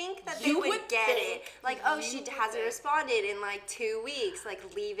you would think that You they would would get think. it. Like, oh, You she would hasn't think. responded in like 2 weeks. Like,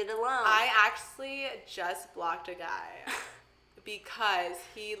 leave it alone. I actually just blocked a guy because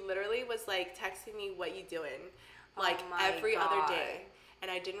he literally was like texting me, "What you doing?" like Oh my every God. other day,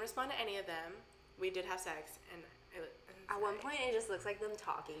 and I didn't respond to any of them. We did have sex, and At one point, it just looks like them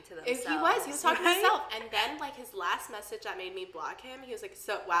talking to themselves. If he was talking to right? himself. And then, like, his last message that made me block him, he was like,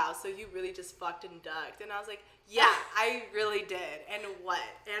 so you really just fucked and ducked. And I was like, yeah, I really did. And what?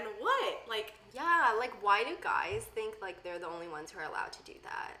 Like, Yeah, like why do guys think like they're the only ones who are allowed to do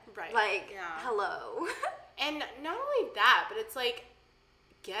that? Right. Like, Yeah. hello. and not only that, but it's like,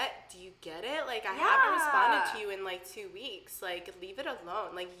 do you get it? Like, I Yeah. haven't responded to you in, like, 2 weeks. Like, leave it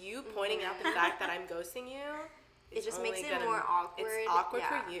alone. Like, you pointing out the fact that I'm ghosting you. It just only makes it gonna- more awkward. It's awkward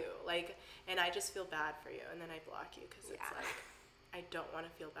Yeah. for you. Like, and I just feel bad for you. And then I block you because it's Yeah. like, I don't want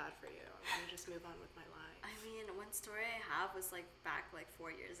to feel bad for you. I'm going to just move on with my life. I mean, one story I have was like back like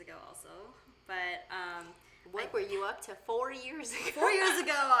 4 years ago also. But What were you up to 4 years ago? 4 years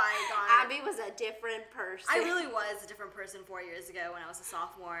ago I got Abby was a different person. I really was a different person 4 years ago when I was a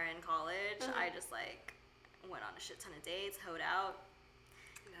sophomore in college. I just like went on a shit ton of dates, hoed out,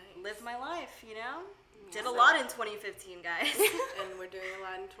 Nice. lived my life, you know? Did a so- lot in 2015, guys. And we're doing a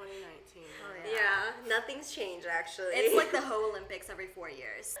lot in 2019. Oh, Yeah, nothing's changed actually. It's like the Ho Olympics every 4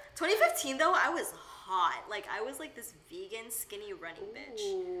 years. 2015 though, I was hot. Like I was like this vegan, skinny running bitch.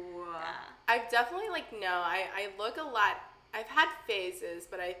 Ooh. Yeah. I've definitely, like, I look a lot. I've had phases,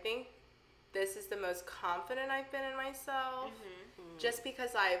 but I think this is the most confident I've been in myself. Just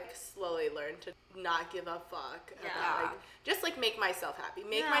because I've slowly learned to not give a fuck Yeah. about, like, just, like, make myself happy.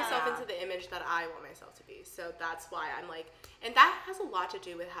 Make Yeah. myself into the image that I want myself to be. So that's why I'm, like, and that has a lot to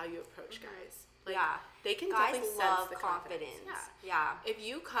do with how you approach guys. Like, Yeah. they can Guys definitely love sense the confidence. Yeah. If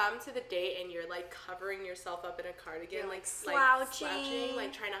you come to the date and you're like covering yourself up in a cardigan, You're, like slouching.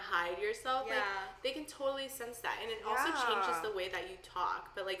 like trying to hide yourself, like Yeah. they can totally sense that, and it also Yeah. changes the way that you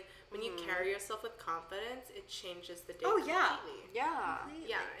talk. But like when you carry yourself with confidence, it changes the date Oh, yeah. completely. Yeah.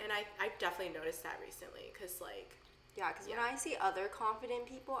 Yeah, and I've definitely noticed that recently, cause like Yeah, because when I see other confident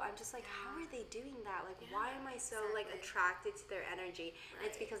people, I'm just like, how are they doing that? Like, why am I so like exactly. attracted to their energy? And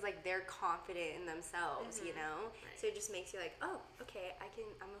it's Right. because like they're confident in themselves, you know. Right. So it just makes you like, oh, okay, I'm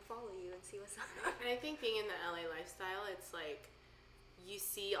gonna follow you and see what's up. And I think being in the LA lifestyle, it's like you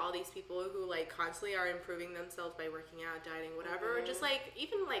see all these people who like constantly are improving themselves by working out, dieting, whatever, or just like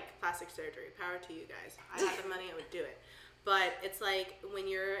even like plastic surgery. Power to you guys. I had the money, I would do it. But it's like when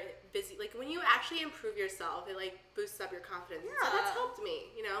you're busy, like when you actually improve yourself, it like boosts up your confidence. And so Yeah. that's helped me,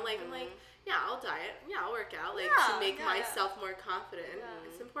 you know. Like I'm like, yeah, I'll diet, yeah, I'll work out, like Yeah, to make yeah, myself more confident. Yeah.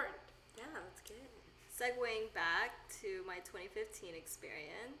 It's important. Yeah, that's good. Segueing back to my 2015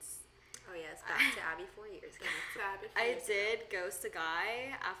 experience, Oh yes, back to Abby 4 years ago. I did ghost a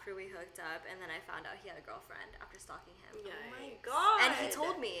guy after we hooked up, and then I found out he had a girlfriend after stalking him. Yeah. Oh my god. And he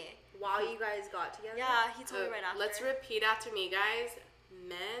told me. while you guys got together. Yeah, he told me right after. Let's repeat after me, guys.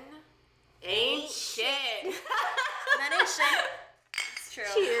 Men ain't shit. Men ain't shit. It's true.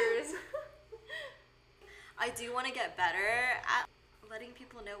 Cheers. I do want to get better at letting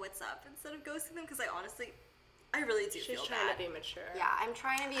people know what's up instead of ghosting them, because I really do She's feel trying bad. to be mature. Yeah, I'm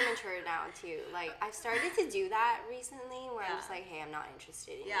trying to be mature now too. Like I've started to do that recently, where I'm just Yeah. like, hey, I'm not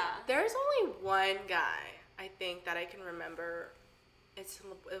interested in Yeah. There's only one guy I think that I can remember. It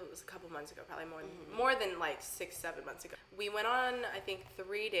was a couple months ago, probably more than like 6-7 months ago. We went on I think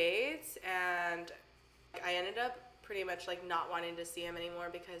 3 dates, and I ended up pretty much like not wanting to see him anymore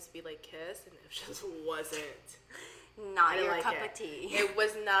because we like kissed, and it just wasn't. not I didn't your like cup it. of tea. It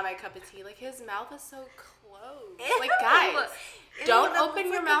was not my cup of tea. Like, his mouth is so closed. Ew. Like, guys, Ew, don't that open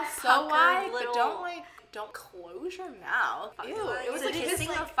looks your like a mouth so puckered wide, little- but don't close your mouth. Ew. It was So like just his, sing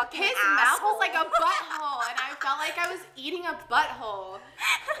like, a fucking his mouth was asshole. like a butthole, and I felt like I was eating a butthole.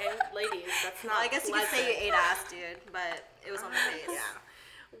 And ladies, that's not Well, I guess you could say you pleasant. ate ass, dude, but it was on the face.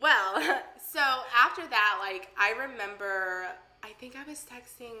 Yeah. Well, so after that, like, I remember, I think I was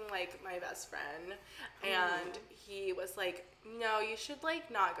texting, like, my best friend, and he was like, no, you should, like,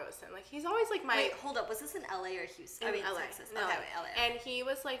 not ghost him. Like, he's always, like, my... Wait, hold up. Was this in LA or Houston? In I mean, LA. Texas. No. Okay, wait, LA. And he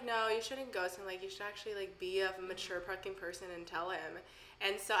was like, no, you shouldn't ghost him. Like, you should actually, like, be a mature fucking person and tell him.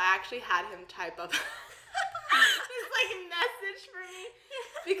 And so I actually had him type up this, like, message for me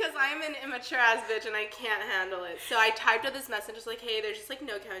because I'm an immature-ass bitch and I can't handle it. So I typed up this message just like, hey, there's just, like,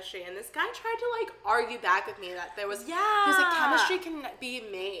 no chemistry. And this guy tried to, like, argue back with me that there was... Yeah. He was like, chemistry can be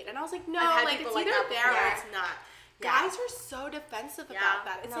made. And I was like, no, I've had like, people it's like either that there or before. it's not. Yeah. Guys are so defensive Yeah. about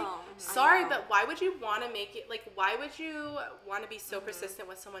that. It's No. like, I sorry, know. but why would you want to make it, like, why would you want to be so persistent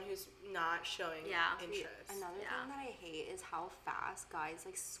with someone who's not showing Yeah. interest? Another Yeah. thing that I hate is how fast guys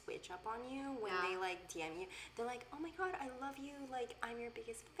like switch up on you when Yeah. they like DM you. They're like, "Oh my god, I love you! Like I'm your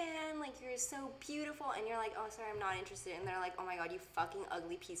biggest fan! Like you're so beautiful!" And you're like, "Oh, sorry, I'm not interested." And they're like, "Oh my god, you fucking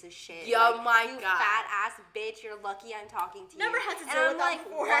ugly piece of shit! Yo, like, my you God. fat ass bitch! You're lucky I'm talking to Never you." had to and deal I'm with that like,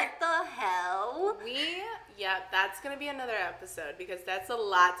 before. "What the hell?" That's gonna be another episode because that's a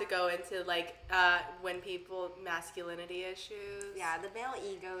lot to go into, like, when people, masculinity issues. Yeah, the male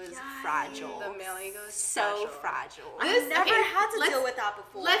ego is Yikes. fragile. The male ego is so fragile. fragile. I've never okay, had to let's- deal with that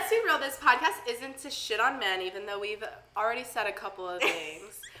before. Let's be real, this podcast isn't to shit on men, even though we've already said a couple of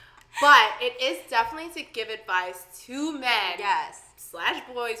things. But it is definitely to give advice to men. Yes.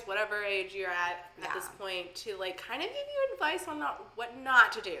 / boys, whatever age you're at this Yeah. point, to, like, kind of give you advice on what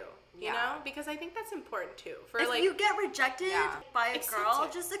not to do. You Yeah. know? Because I think that's important too. For, if like, you get rejected Yeah. by a Accept girl,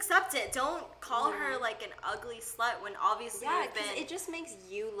 it. just accept it. Don't call her like an ugly slut when obviously Yeah, you've because been. it just makes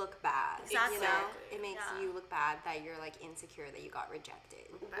you look bad. Exactly. You know? It makes Yeah. you look bad that you're like insecure that you got rejected.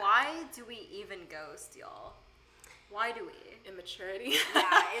 Why do we even ghost, y'all? Why do we? immaturity.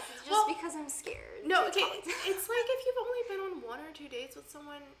 Yeah, it's just Well, because I'm scared. No, to okay. talk to- It's like if you've only been on 1 or 2 dates with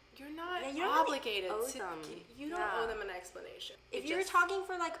someone, you're not Yeah, you don't really obligated owe to. them. You don't Yeah. owe them an explanation. If It you're just- talking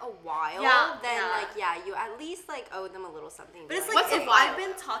for like a while, Yeah, then yeah. like yeah, you at least like owe them a little something. But it's Be like What's a if while, I've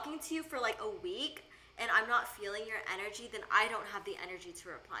been though? talking to you for like a week and I'm not feeling your energy, then I don't have the energy to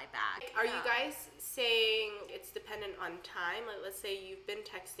reply back. Are you guys saying it's dependent on time? Like, let's say you've been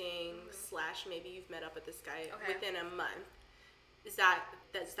texting / maybe you've met up with this guy Okay. within a month. Is that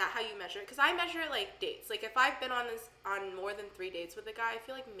how you measure it? Because I measure it like dates. Like, if I've been on more than 3 dates with a guy, I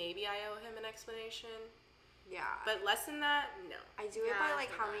feel like maybe I owe him an explanation. Yeah. But less than that, no. I do it Yeah, by I like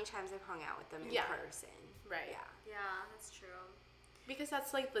feel how that. many times I've hung out with them in Yeah. person. Right. Yeah. Yeah, that's true. Because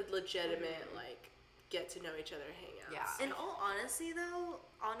that's like the legitimate, like, get to know each other hangouts. Yeah. In all honesty though,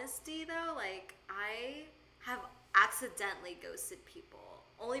 like I have accidentally ghosted people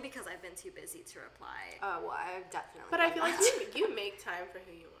only because I've been too busy to reply. Oh well, I've definitely. But I done feel like that. you make time for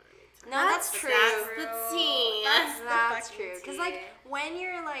who you want to make time. No, that's But true. That's the tea. That's fucking true. Because tea. like when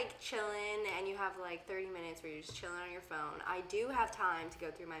you're like chilling and you have like 30 minutes where you're just chilling on your phone, I do have time to go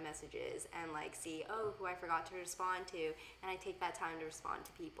through my messages and like see who I forgot to respond to, and I take that time to respond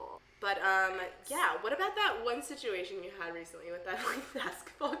to people. But yeah. What about that one situation you had recently with that like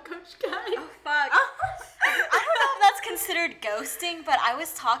basketball coach guy? Oh fuck. I don't know if that's considered ghosting, but I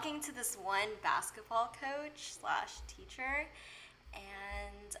was talking to this one basketball coach / teacher,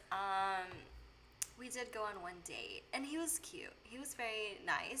 and we did go on one date, and he was cute. He was very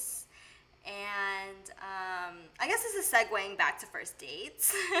nice, and I guess this is segueing back to first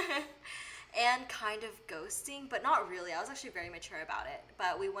dates. And kind of ghosting, but not really. I was actually very mature about it.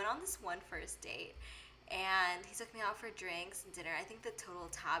 But we went on this one first date, and he took me out for drinks and dinner. I think the total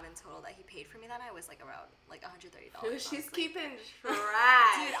tab in total that he paid for me that night was like around like $130. She's honestly. keeping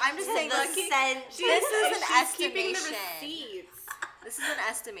track. Dude, I'm just saying, The look, cent- this is an She's keeping the estimation. receipts. This is an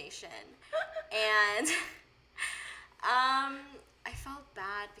estimation, and I felt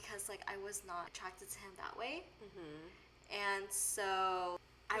bad because like I was not attracted to him that way, and so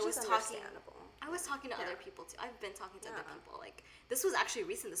I Which was is talking. understandable. I was talking to other Yeah. people too. I've been talking to other Yeah. people. Like this was actually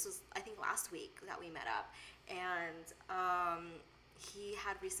recent. This was I think last week that we met up, and he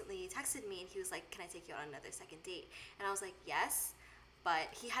had recently texted me and he was like, "Can I take you on another second date?" And I was like, "Yes," but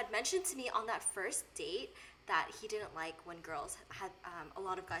he had mentioned to me on that first date that he didn't like when girls had a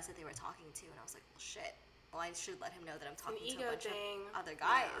lot of guys that they were talking to, and I was like, "Well, shit. Well, I should let him know that I'm talking to ego a bunch thing. of other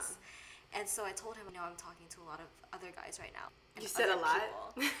guys." And so I told him, I'm talking to a lot of other guys right now. You said a lot?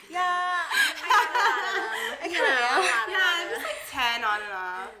 Yeah. I kind of Yeah, it was like 10 on and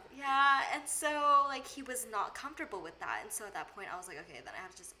off. Yeah, and so, like, he was not comfortable with that. And so at that point, I was like, okay, then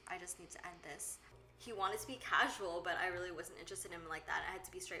I just need to end this. He wanted to be casual, but I really wasn't interested in him like that. I had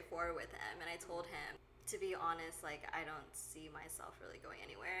to be straightforward with him. And I told him, to be honest, like, I don't see myself really going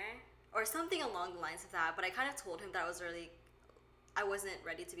anywhere. Or something along the lines of that. But I kind of told him that I wasn't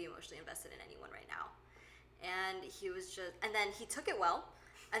ready to be emotionally invested in anyone right now. And and then he took it well.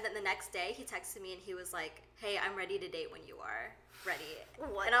 And then the next day he texted me and he was like, hey, I'm ready to date when you are ready.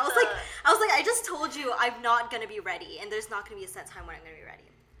 What and I was like, I just told you I'm not going to be ready. And there's not going to be a set time when I'm going to be ready.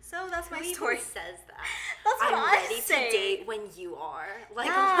 So that's my story. Who says that? That's what I'm ready say. to date when you are. Like,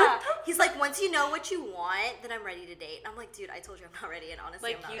 yeah. He's like, once you know what you want, then I'm ready to date. And I'm like, dude, I told you I'm not ready. And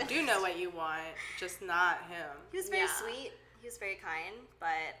honestly, like, I'm not you ready. do know what you want, just not him. He was very sweet. He was very kind.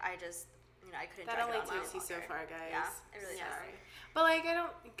 But I just, I couldn't that drag only it on takes you so far, guys. Yeah, it really does. But like,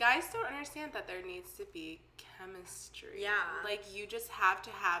 guys don't understand that there needs to be chemistry. Yeah. Like, you just have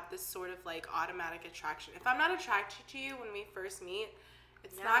to have this sort of like automatic attraction. If I'm not attracted to you when we first meet,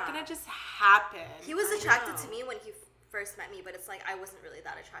 it's not gonna just happen. He was attracted to me when he first met me, but it's like I wasn't really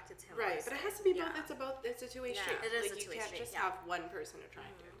that attracted to him. Right, honestly. but it has to be both. It's a two-way street. It is like, a two-way you can't street, just have one person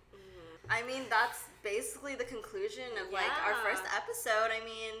attracted. I mean, that's basically the conclusion of like our first episode. I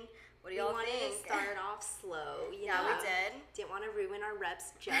mean, what do y'all think? We wanted to start off slow. You yeah, know? we did. Didn't want to ruin our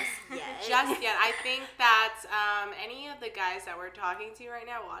reps just yet. Just yet. I think that any of the guys that we're talking to right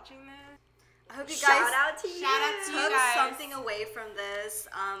now watching this, I hope you guys shout out to you took guys. something away from this.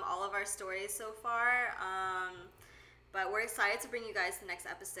 All of our stories so far. But we're excited to bring you guys the next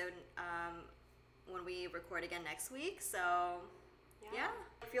episode when we record again next week. So yeah.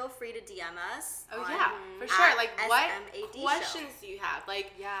 Feel free to DM us. Oh yeah, for sure. Like, what SMAD questions do you have?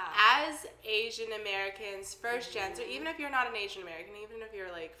 Like, as Asian Americans, first gens, or even if you're not an Asian American, even if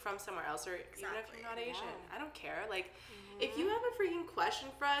you're like from somewhere else, or even if you're not Asian, I don't care. Like, if you have a freaking question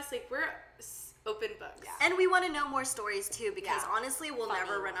for us, like, we're open books. Yeah. And we want to know more stories too, because honestly, we'll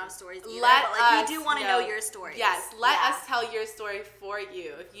never run out of stories either. But like, we do want to know your stories. Yes, let us tell your story for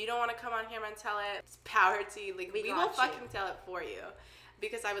you. If you don't want to come on here and tell it, it's power to you. Like, we will fucking tell it for you.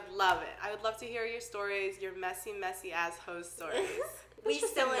 Because I would love it. I would love to hear your stories, your messy ass host stories. We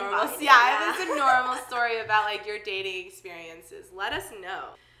still normal, invite. yeah, if it's a normal story about like your dating experiences, let us know.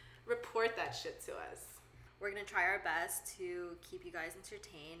 Report that shit to us. We're gonna try our best to keep you guys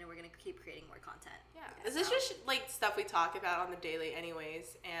entertained, and we're gonna keep creating more content. Yeah, this is just like stuff we talk about on the daily,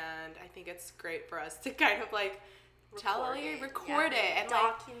 anyways, and I think it's great for us to kind of like record it, and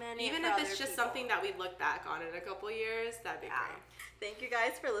document like, even if it's just something that we look back on in a couple years, that'd be great. Thank you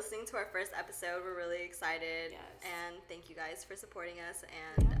guys for listening to our first episode. We're really excited. Yes. And thank you guys for supporting us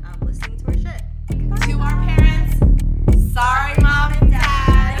and listening to our shit. To our parents, sorry